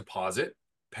deposit,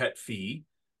 pet fee,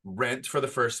 rent for the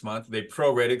first month, they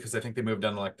prorated because I think they moved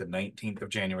on like the 19th of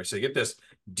January. So you get this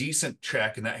decent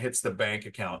check, and that hits the bank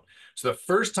account. So the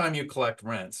first time you collect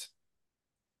rents,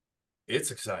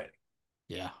 it's exciting.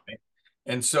 Yeah. Right?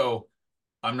 And so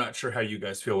I'm not sure how you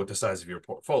guys feel with the size of your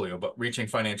portfolio, but reaching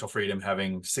financial freedom,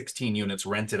 having 16 units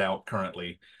rented out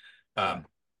currently, that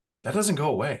doesn't go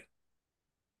away.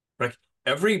 Like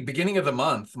every beginning of the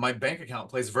month, my bank account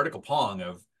plays vertical pong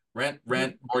of rent,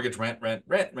 mortgage, rent,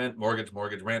 mortgage,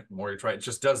 mortgage, right? It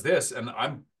just does this. And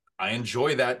I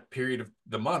enjoy that period of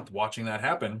the month watching that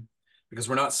happen because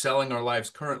we're not selling our lives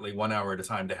currently 1 hour at a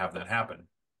time to have that happen.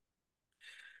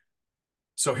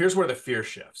 So here's where the fear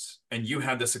shifts. And you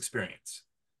had this experience.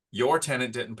 Your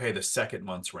tenant didn't pay the second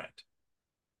month's rent.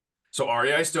 So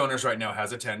REI Stoners right now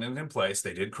has a tenant in place.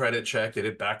 They did credit check, they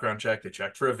did background check, they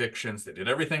checked for evictions, they did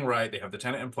everything right. They have the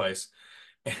tenant in place.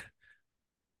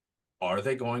 Are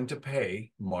they going to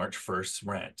pay March 1st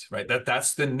rent? Right.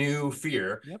 That's the new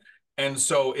fear. Yep. And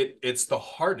so it's the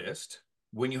hardest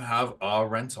when you have a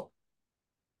rental.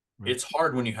 Right. It's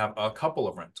hard when you have a couple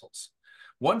of rentals.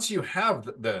 Once you have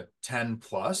the 10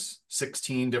 plus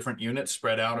 16 different units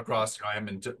spread out across, I am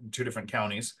in two different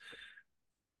counties,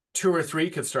 2 or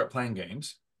 3 could start playing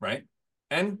games, right?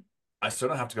 And I still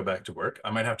don't have to go back to work.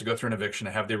 I might have to go through an eviction.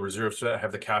 I have the reserves for that. I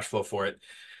have the cash flow for it.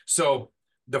 So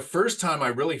the first time I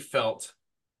really felt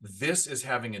this is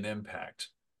having an impact,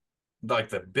 like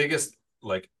the biggest,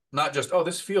 like not just, oh,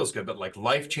 this feels good, but like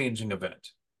life-changing event.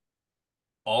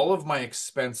 All of my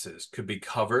expenses could be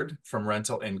covered from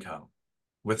rental income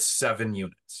with 7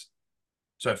 units.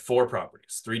 So I had 4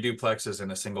 properties, 3 duplexes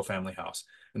and a single family house.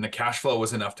 And the cash flow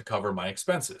was enough to cover my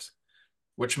expenses,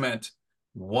 which meant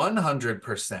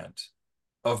 100%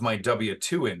 of my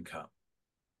W-2 income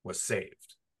was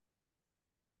saved.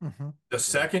 Mm-hmm. The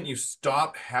second you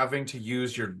stop having to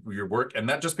use your work, and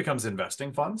that just becomes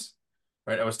investing funds,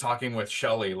 right? I was talking with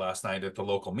Shelly last night at the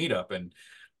local meetup, and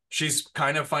she's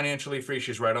kind of financially free.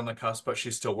 She's right on the cusp, but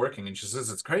she's still working. And she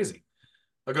says, it's crazy.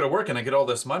 I go to work and I get all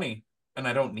this money and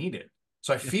I don't need it.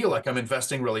 So I feel like I'm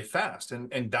investing really fast.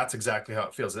 And that's exactly how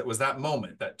it feels. It was that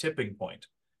moment, that tipping point.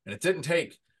 And it didn't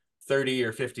take 30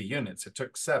 or 50 units. It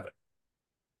took 7.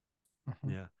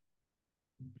 Mm-hmm. Yeah.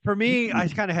 For me, I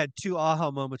kind of had 2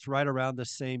 aha moments right around the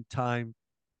same time.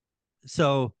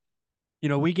 So,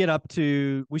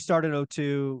 we start in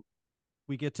 02,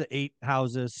 we get to 8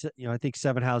 houses, I think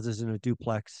 7 houses in a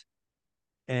duplex.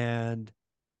 And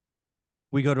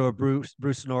we go to a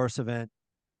Bruce Norris event,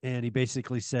 and he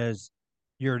basically says,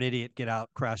 "You're an idiot. Get out.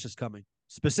 Crash is coming."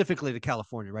 Specifically to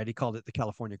California, right? He called it the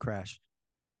California crash.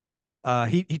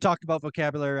 He talked about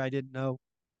vocabulary I didn't know,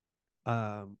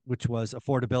 which was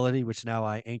affordability, which now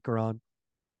I anchor on.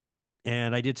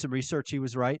 And I did some research. He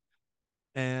was right,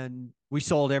 and we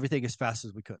sold everything as fast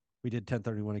as we could. We did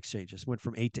 1031 exchanges, went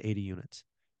from 8 to 80 units.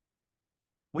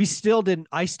 I still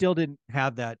didn't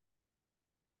have that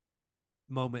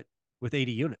moment with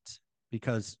 80 units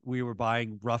because we were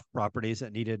buying rough properties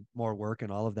that needed more work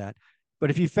and all of that. But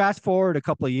if you fast forward a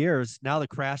couple of years, now the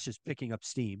crash is picking up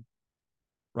steam,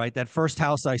 right? That first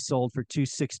house I sold for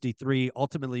 263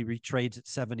 ultimately retrades at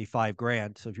 75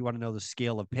 grand. So if you want to know the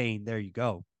scale of pain, there you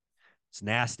go. It's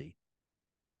nasty.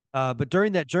 But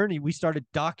during that journey, we started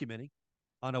documenting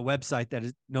on a website that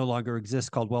no longer exists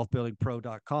called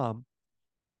wealthbuildingpro.com,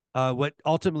 what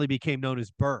ultimately became known as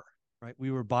BRRRR, right?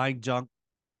 We were buying junk,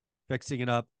 fixing it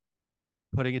up,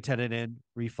 putting a tenant in,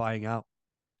 refining out.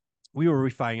 We were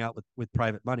refining out with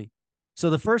private money. So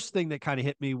the first thing that kind of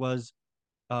hit me was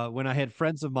when I had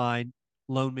friends of mine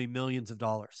loan me millions of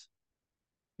dollars.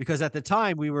 Because at the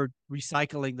time we were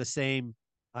recycling the same,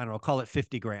 I don't know, call it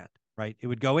 50 grand, right? It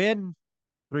would go in,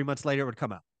 3 months later it would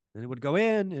come out. And it would go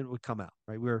in and it would come out,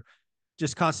 right? We were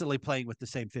just constantly playing with the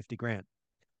same 50 grand.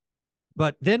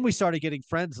 But then we started getting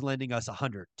friends lending us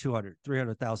 100, 200,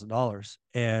 $300,000.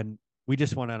 And we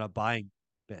just went on a buying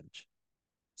binge.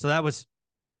 So that was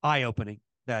eye-opening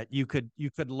that you could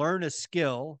learn a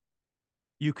skill,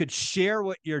 you could share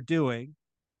what you're doing,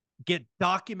 get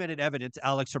documented evidence.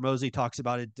 Alex Hormozy talks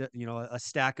about it, a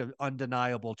stack of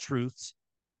undeniable truths.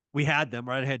 We had them,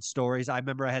 right? I had stories. I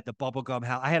remember I had the bubblegum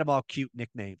house. I had them all cute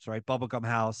nicknames, right? Bubblegum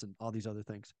house and all these other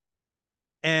things.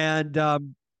 And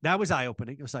that was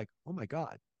eye-opening. It was like, oh my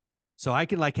God. So I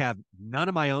can have none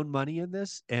of my own money in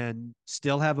this and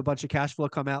still have a bunch of cash flow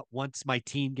come out once my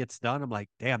team gets done. I'm like,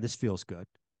 damn, this feels good.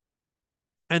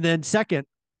 And then second,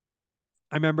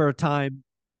 I remember a time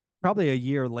probably a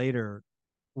year later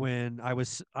when I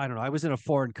was in a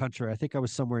foreign country. I think I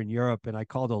was somewhere in Europe, and I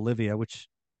called Olivia, which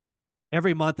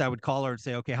every month I would call her and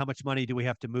say, okay, how much money do we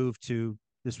have to move to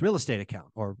this real estate account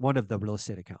or one of the real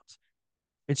estate accounts?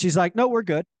 And she's like, no, we're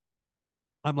good.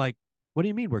 I'm like, what do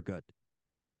you mean we're good?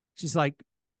 She's like,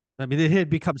 it had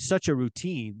become such a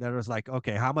routine that it was like,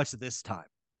 okay, how much this time?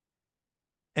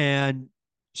 And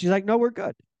she's like, no, we're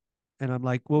good. And I'm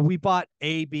like, well, we bought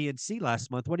A, B, and C last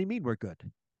month. What do you mean we're good?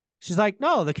 She's like,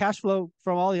 no, the cash flow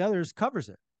from all the others covers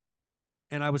it.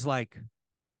 And I was like,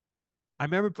 I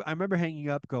remember hanging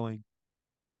up going,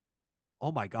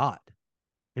 oh my God,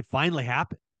 it finally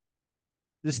happened.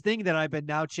 This thing that I've been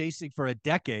now chasing for a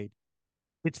decade,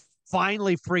 it's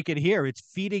finally freaking here. It's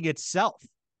feeding itself.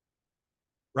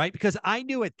 Right. Because I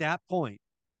knew at that point,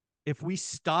 if we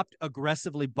stopped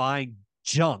aggressively buying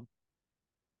junk,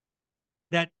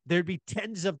 that there'd be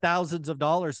tens of thousands of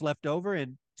dollars left over.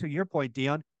 And to your point,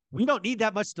 Dion, we don't need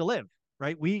that much to live,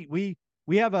 right? We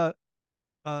have a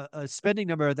spending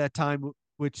number at that time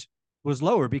which was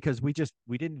lower because we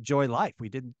didn't enjoy life.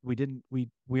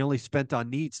 We only spent on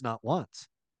needs, not wants.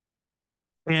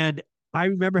 And I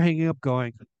remember hanging up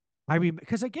going,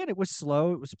 because again, it was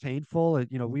slow, it was painful, and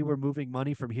we were moving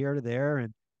money from here to there,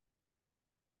 and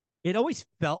it always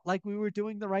felt like we were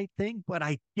doing the right thing, but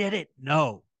I didn't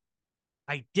know.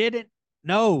 I didn't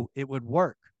know it would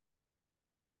work.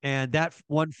 And that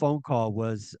one phone call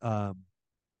was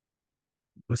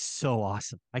so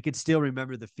awesome. I can still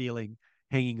remember the feeling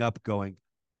hanging up going,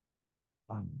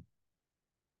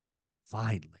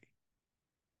 finally.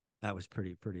 That was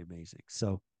pretty amazing.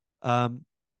 So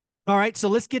all right, so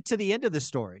let's get to the end of the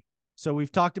story. So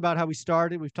we've talked about how we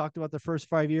started, we've talked about the first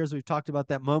 5 years, we've talked about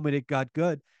that moment it got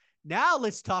good. Now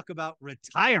let's talk about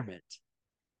retirement.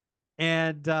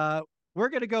 And we're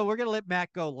gonna let Matt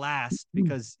go last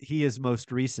because he is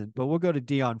most recent, but we'll go to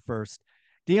Dion first.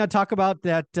 Dion, talk about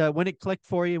that when it clicked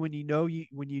for you, when you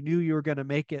knew you were gonna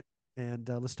make it, and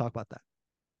let's talk about that.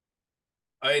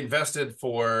 I invested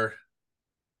for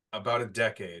about a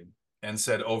decade and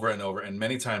said over and over, and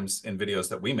many times in videos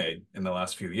that we made in the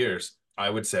last few years, I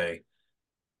would say,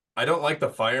 I don't like the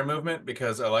FIRE movement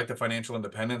because I like the financial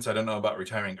independence. I don't know about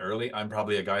retiring early. I'm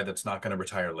probably a guy that's not going to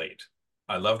retire late.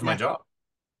 I loved my job.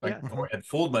 Or had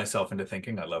fooled myself into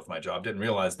thinking I loved my job, didn't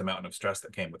realize the mountain of stress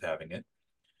that came with having it.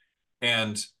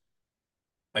 And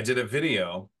I did a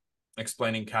video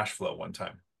explaining cash flow one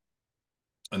time.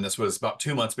 And this was about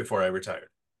 2 months before I retired.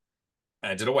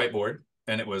 And I did a whiteboard,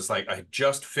 and it was like I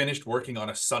just finished working on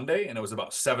a Sunday, and it was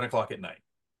about 7 o'clock at night.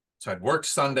 So I'd worked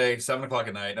Sunday, 7 o'clock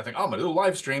at night. And I think, oh, I'm going to do a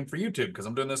live stream for YouTube because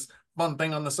I'm doing this fun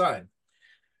thing on the side.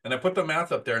 And I put the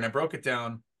math up there, and I broke it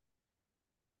down.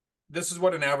 This is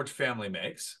what an average family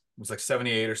makes. It was like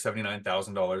 $78,000 or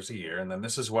 $79,000 a year. And then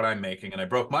this is what I'm making. And I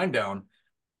broke mine down.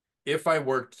 If I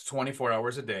worked 24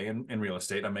 hours a day in real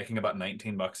estate, I'm making about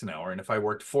 19 bucks an hour. And if I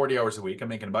worked 40 hours a week, I'm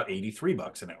making about 83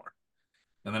 bucks an hour.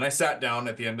 And then I sat down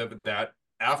at the end of that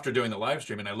after doing the live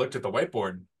stream, and I looked at the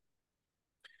whiteboard.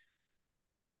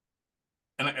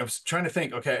 And I was trying to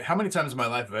think, okay, how many times in my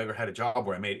life have I ever had a job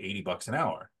where I made 80 bucks an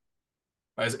hour?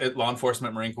 I was at law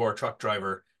enforcement, Marine Corps, truck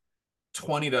driver,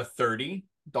 20 to $30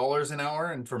 an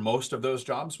hour. And for most of those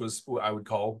jobs was what I would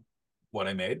call what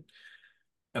I made.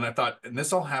 And I thought, and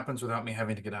this all happens without me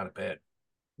having to get out of bed.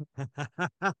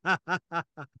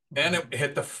 And it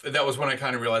hit that was when I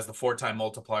kind of realized the 4-time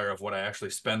multiplier of what I actually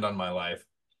spend on my life.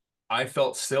 I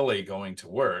felt silly going to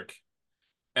work.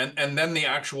 And then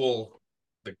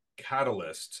the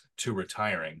catalyst to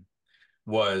retiring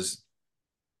was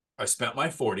I spent my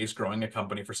 40s growing a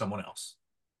company for someone else.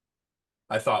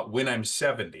 I thought, when I'm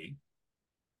 70,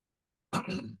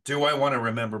 do I want to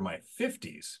remember my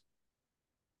 50s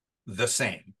the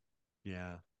same?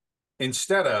 Yeah.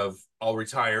 Instead of I'll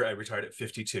retire, I retired at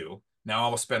 52. Now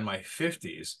I'll spend my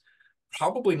 50s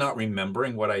probably not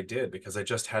remembering what I did because I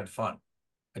just had fun.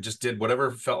 I just did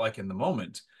whatever felt like in the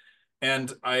moment.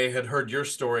 And I had heard your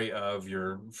story of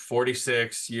your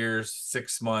 46 years,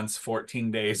 6 months, 14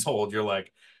 days old. You're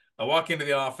like, I walk into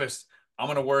the office, I'm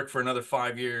going to work for another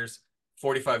 5 years.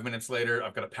 45 minutes later,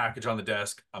 I've got a package on the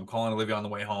desk. I'm calling Olivia on the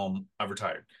way home. I've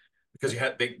retired. Because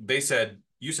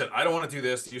you said, I don't want to do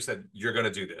this. You said, you're going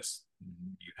to do this.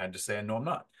 You had to say, no, I'm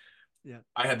not. Yeah.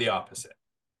 I had the opposite.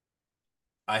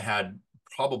 I had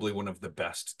probably one of the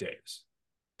best days.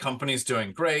 Company's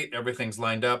doing great. Everything's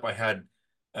lined up. I had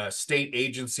a state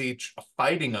agency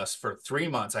fighting us for 3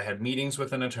 months. I had meetings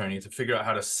with an attorney to figure out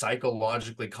how to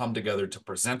psychologically come together to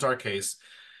present our case.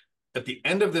 At the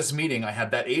end of this meeting, I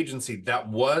had that agency that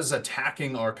was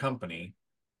attacking our company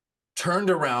turned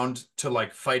around to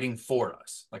like fighting for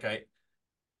us.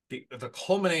 The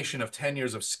culmination of 10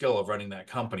 years of skill of running that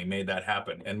company made that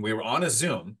happen. And we were on a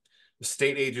Zoom, the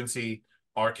state agency,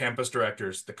 our campus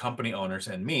directors, the company owners,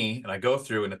 and me. And I go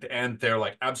through, and at the end, they're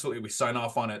like, absolutely, we sign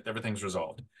off on it. Everything's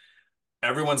resolved.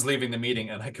 Everyone's leaving the meeting.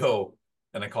 And I go,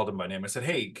 and I called them by name. I said,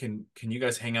 hey, can you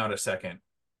guys hang out a second?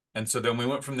 And so then we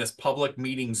went from this public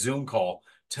meeting Zoom call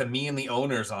to me and the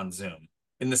owners on Zoom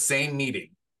in the same meeting.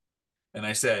 And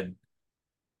I said,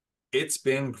 It's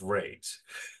been great.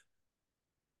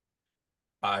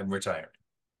 I'm retired.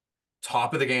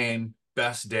 Top of the game,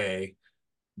 best day,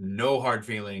 no hard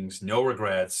feelings, no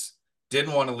regrets.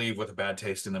 Didn't want to leave with a bad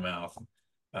taste in the mouth.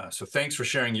 So thanks for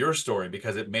sharing your story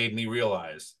because it made me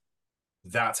realize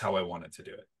that's how I wanted to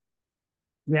do it.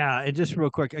 Yeah, and just real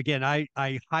quick, again, I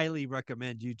highly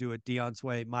recommend you do it Dion's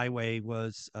way. My way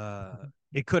was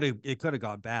it could have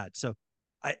gone bad. So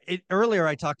earlier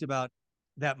I talked about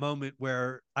that moment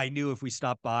where I knew if we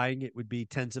stopped buying, it would be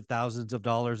tens of thousands of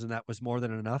dollars, and that was more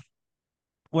than enough.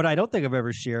 What I don't think I've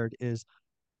ever shared is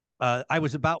I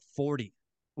was about 40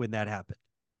 when that happened.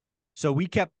 So we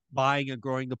kept buying and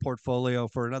growing the portfolio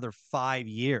for another 5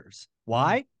 years.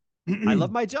 Why? I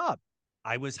love my job.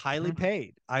 I was highly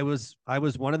paid. I was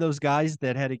one of those guys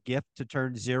that had a gift to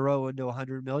turn 0 into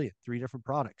 100 million, 3 different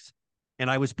products. And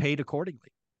I was paid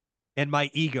accordingly. And my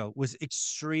ego was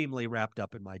extremely wrapped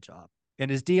up in my job. And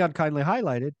as Dion kindly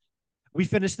highlighted, we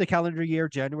finished the calendar year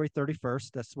January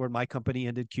 31st. That's where my company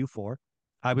ended Q4.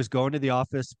 I was going to the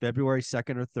office February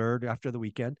 2nd or 3rd after the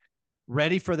weekend,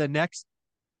 ready for the next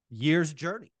year's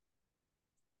journey.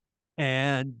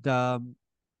 And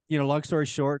long story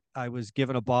short, I was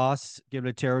given a boss, given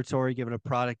a territory, given a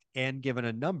product, and given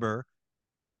a number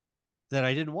that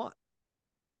I didn't want.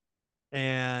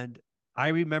 And I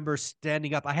remember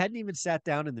standing up. I hadn't even sat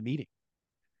down in the meeting,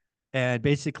 and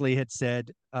basically had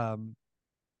said, I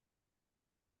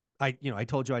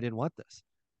told you I didn't want this.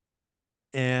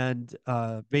 And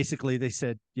basically they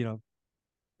said,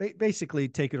 basically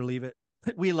take it or leave it.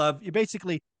 We love you.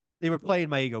 Basically, they were playing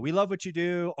my ego. We love what you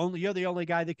do. You're the only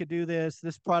guy that could do this.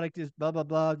 This product is blah blah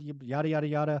blah. Yada yada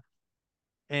yada.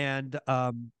 And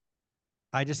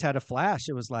I just had a flash.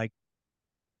 It was like,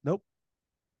 nope,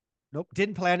 nope.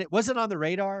 Didn't plan it. Wasn't on the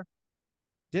radar.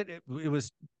 It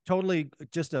was totally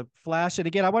just a flash. And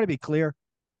again, I want to be clear.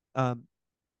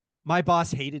 My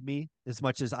boss hated me as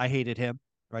much as I hated him.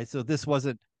 Right. So this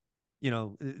wasn't,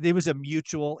 there was a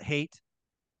mutual hate.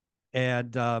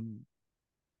 And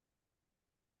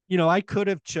I could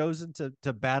have chosen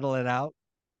to battle it out.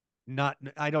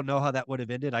 I don't know how that would have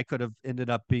ended. I could have ended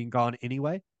up being gone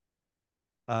anyway.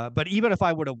 But even if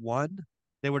I would have won,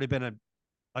 there would have been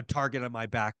a target on my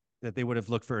back that they would have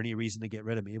looked for any reason to get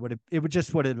rid of me.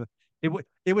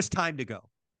 It was time to go.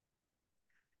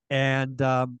 And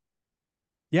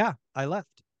yeah, I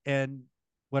left. And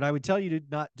what I would tell you to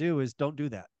not do is don't do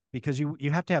that, because you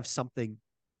have to have something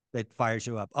that fires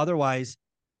you up. Otherwise,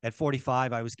 at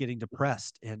 45, I was getting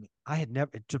depressed, and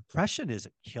depression is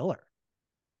a killer.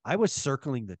 I was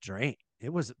circling the drain.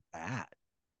 It was bad.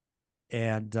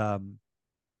 And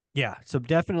yeah, so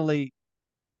definitely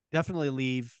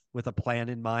leave with a plan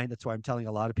in mind. That's why I'm telling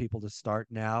a lot of people to start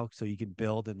now, so you can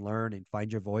build and learn and find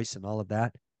your voice and all of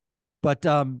that. But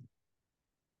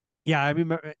yeah, I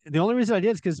remember the only reason I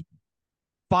did is because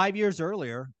 5 years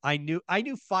earlier, I knew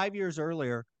 5 years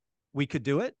earlier we could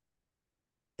do it.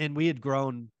 And we had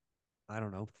grown, I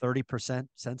don't know, 30%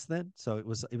 since then. So it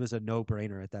was a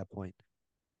no-brainer at that point.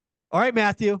 All right,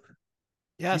 Matthew.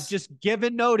 Yes. You've just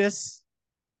given notice.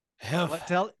 Tell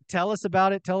us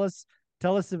about it. Tell us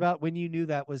about when you knew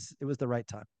it was the right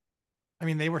time. I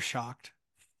mean, they were shocked.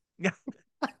 Yeah.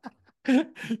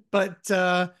 But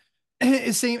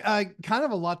same kind of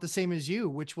a lot the same as you,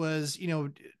 which was,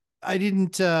 I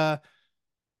didn't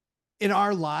in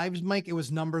our lives, Mike, it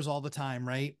was numbers all the time,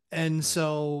 right? And right.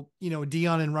 So,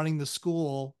 Dion and running the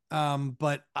school,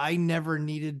 but I never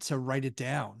needed to write it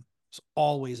down. It's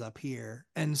always up here.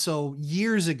 And so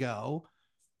years ago,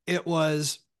 it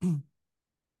was, I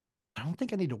don't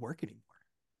think I need to work anymore.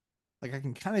 Like I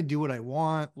can kind of do what I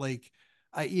want. Like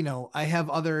I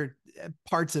have other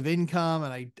parts of income,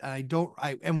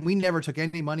 and we never took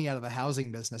any money out of the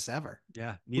housing business ever.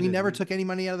 Yeah. We never took any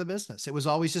money out of the business. It was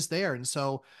always just there. And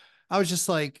so I was just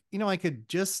like, I could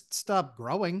just stop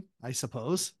growing, I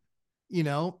suppose,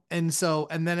 and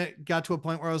then it got to a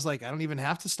point where I was like, I don't even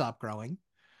have to stop growing.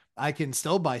 I can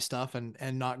still buy stuff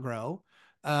and not grow,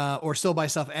 or still buy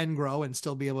stuff and grow and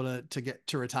still be able to get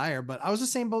to retire. But I was the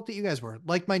same boat that you guys were.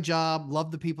 Like my job,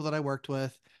 loved the people that I worked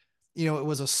with. It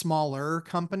was a smaller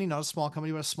company, not a small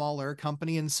company, but a smaller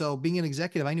company. And so being an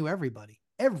executive, I knew everybody,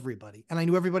 and I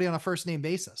knew everybody on a first name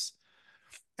basis.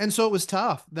 And so it was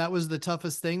tough. That was the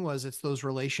toughest thing, was it's those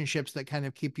relationships that kind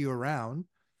of keep you around.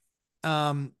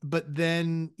 But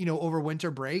then, over winter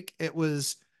break, it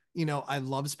was, I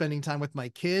love spending time with my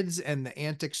kids and the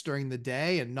antics during the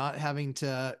day and not having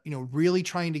to, really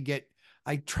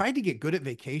I tried to get good at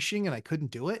vacationing and I couldn't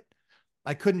do it.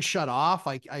 I couldn't shut off.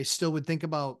 I still would think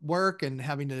about work and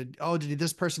having to, did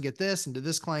this person get this? And did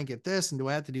this client get this? And do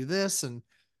I have to do this? And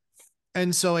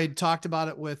And so I talked about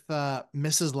it with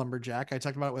Mrs. Lumberjack. I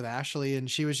talked about it with Ashley, and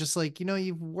she was just like,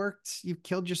 you've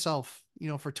killed yourself,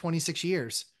 for 26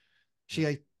 years. She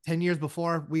like 10 years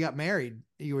before we got married,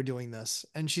 you were doing this.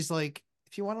 And she's like,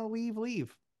 if you want to leave,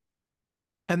 leave.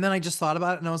 And then I just thought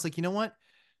about it and I was like, you know what?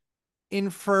 In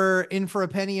for a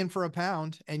penny, in for a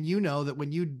pound. And you know that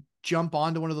when you jump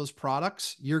onto one of those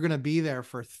products, you're going to be there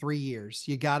for 3 years.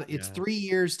 It's 3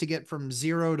 years to get from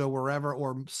zero to wherever,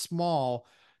 or small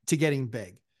to getting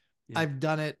big. Yeah. I've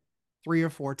done it 3 or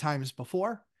 4 times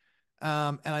before.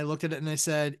 And I looked at it and I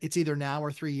said, it's either now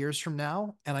or 3 years from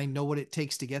now. And I know what it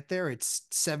takes to get there. It's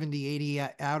 70, 80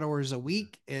 hours a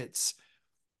week. It's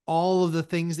all of the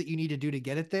things that you need to do to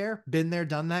get it there. Been there,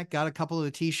 done that, got a couple of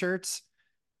the t-shirts.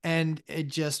 And it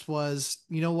just was,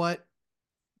 you know what?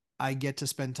 I get to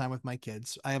spend time with my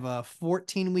kids. I have a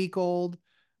 14-week-old.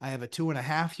 I have a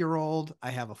 2.5-year-old.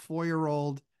 I have a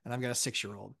 4-year-old, and I've got a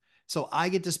 6-year-old. So I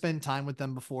get to spend time with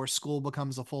them before school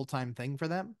becomes a full-time thing for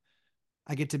them.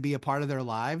 I get to be a part of their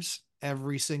lives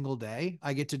every single day.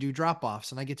 I get to do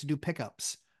drop-offs and I get to do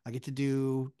pickups. I get to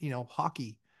do,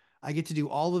 hockey. I get to do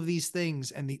all of these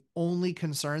things. And the only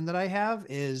concern that I have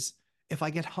is if I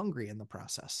get hungry in the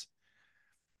process.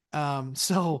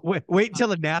 So wait until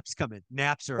the naps come in.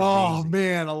 Naps are amazing. Oh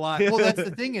man, a lot. Well, that's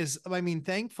the thing is, I mean,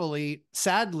 thankfully,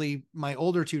 sadly, my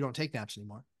older 2 don't take naps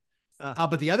anymore.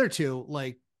 But the other 2,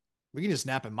 like, we can just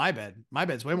nap in my bed. My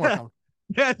bed's way more comfortable.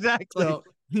 Yeah, exactly. So,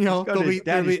 there'll be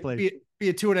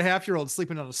a 2.5-year-old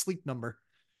sleeping on a sleep number.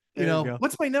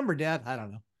 What's my number, Dad? I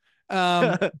don't know.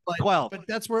 But 12. But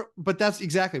that's where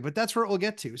it will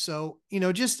get to. So,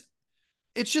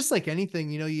 it's just like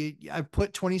anything, I've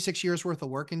put 26 years worth of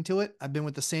work into it. I've been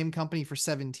with the same company for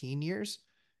 17 years.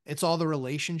 It's all the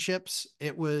relationships.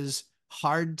 It was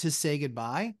hard to say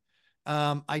goodbye.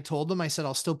 I told them, I said,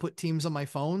 I'll still put Teams on my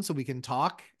phone so we can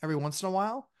talk every once in a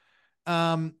while.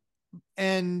 And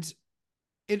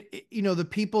the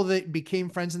people that became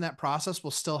friends in that process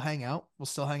will still hang out. We'll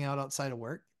still hang out outside of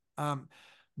work.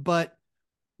 But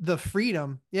the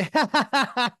freedom, yeah.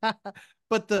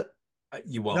 But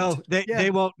you won't. No, they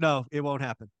won't. No, it won't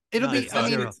happen. It'll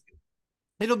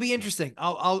be interesting.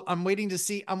 I'm waiting to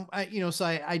see. So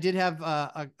I did have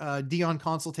a Dion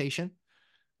consultation.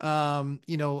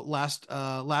 Last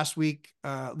week,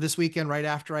 this weekend, right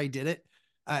after I did it,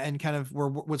 and kind of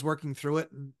was working through it,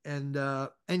 and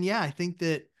yeah, I think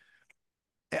that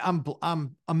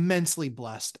I'm immensely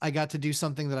blessed. I got to do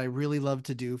something that I really loved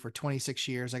to do for 26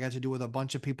 years. I got to do with a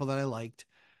bunch of people that I liked.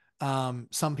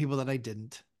 Some people that I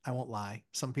didn't. I won't lie.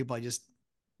 Some people I just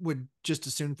would just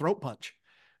as soon throat punch.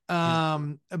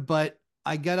 But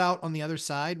I got out on the other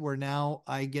side where now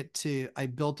I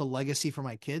built a legacy for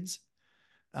my kids.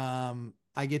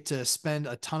 I get to spend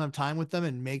a ton of time with them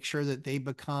and make sure that they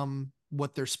become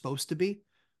what they're supposed to be,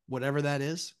 whatever that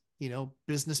is,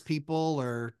 business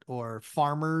people or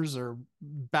farmers or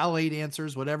ballet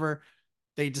dancers, whatever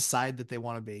they decide that they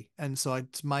want to be. And so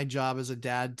it's my job as a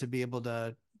dad to be able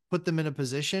to put them in a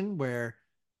position where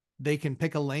they can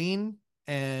pick a lane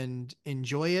and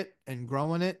enjoy it and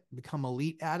grow in it, become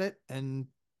elite at it, and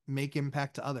make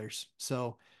impact to others.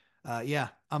 So, yeah,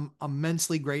 I'm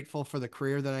immensely grateful for the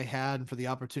career that I had and for the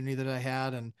opportunity that I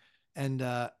had.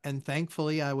 And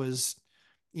thankfully I was,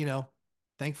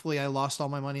 thankfully I lost all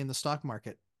my money in the stock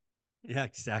market. Yeah,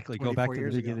 exactly. Go back to the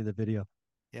beginning of the video.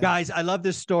 Yeah. Guys, I love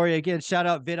this story. Again, shout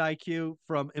out vidIQ,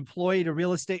 from employee to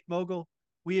real estate mogul.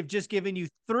 We have just given you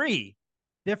 3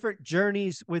 different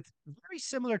journeys with very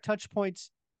similar touch points.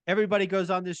 Everybody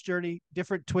goes on this journey,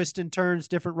 different twists and turns,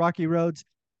 different rocky roads,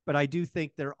 but I do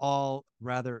think they're all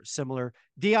rather similar.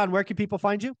 Dion, where can people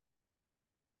find you?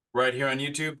 Right here on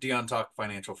YouTube, Dion Talk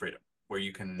Financial Freedom, where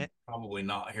you can probably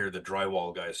not hear the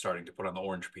drywall guys starting to put on the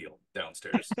orange peel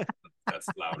downstairs. That's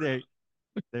louder.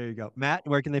 There you go. Matt,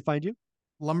 where can they find you?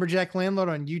 Lumberjack Landlord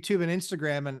on YouTube and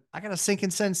Instagram. And I got a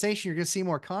sinking sensation you're going to see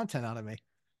more content out of me.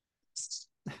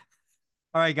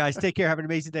 All right, guys, take care. Have an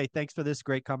amazing day. Thanks for this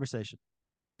great conversation.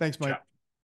 Thanks, Mike. Ciao.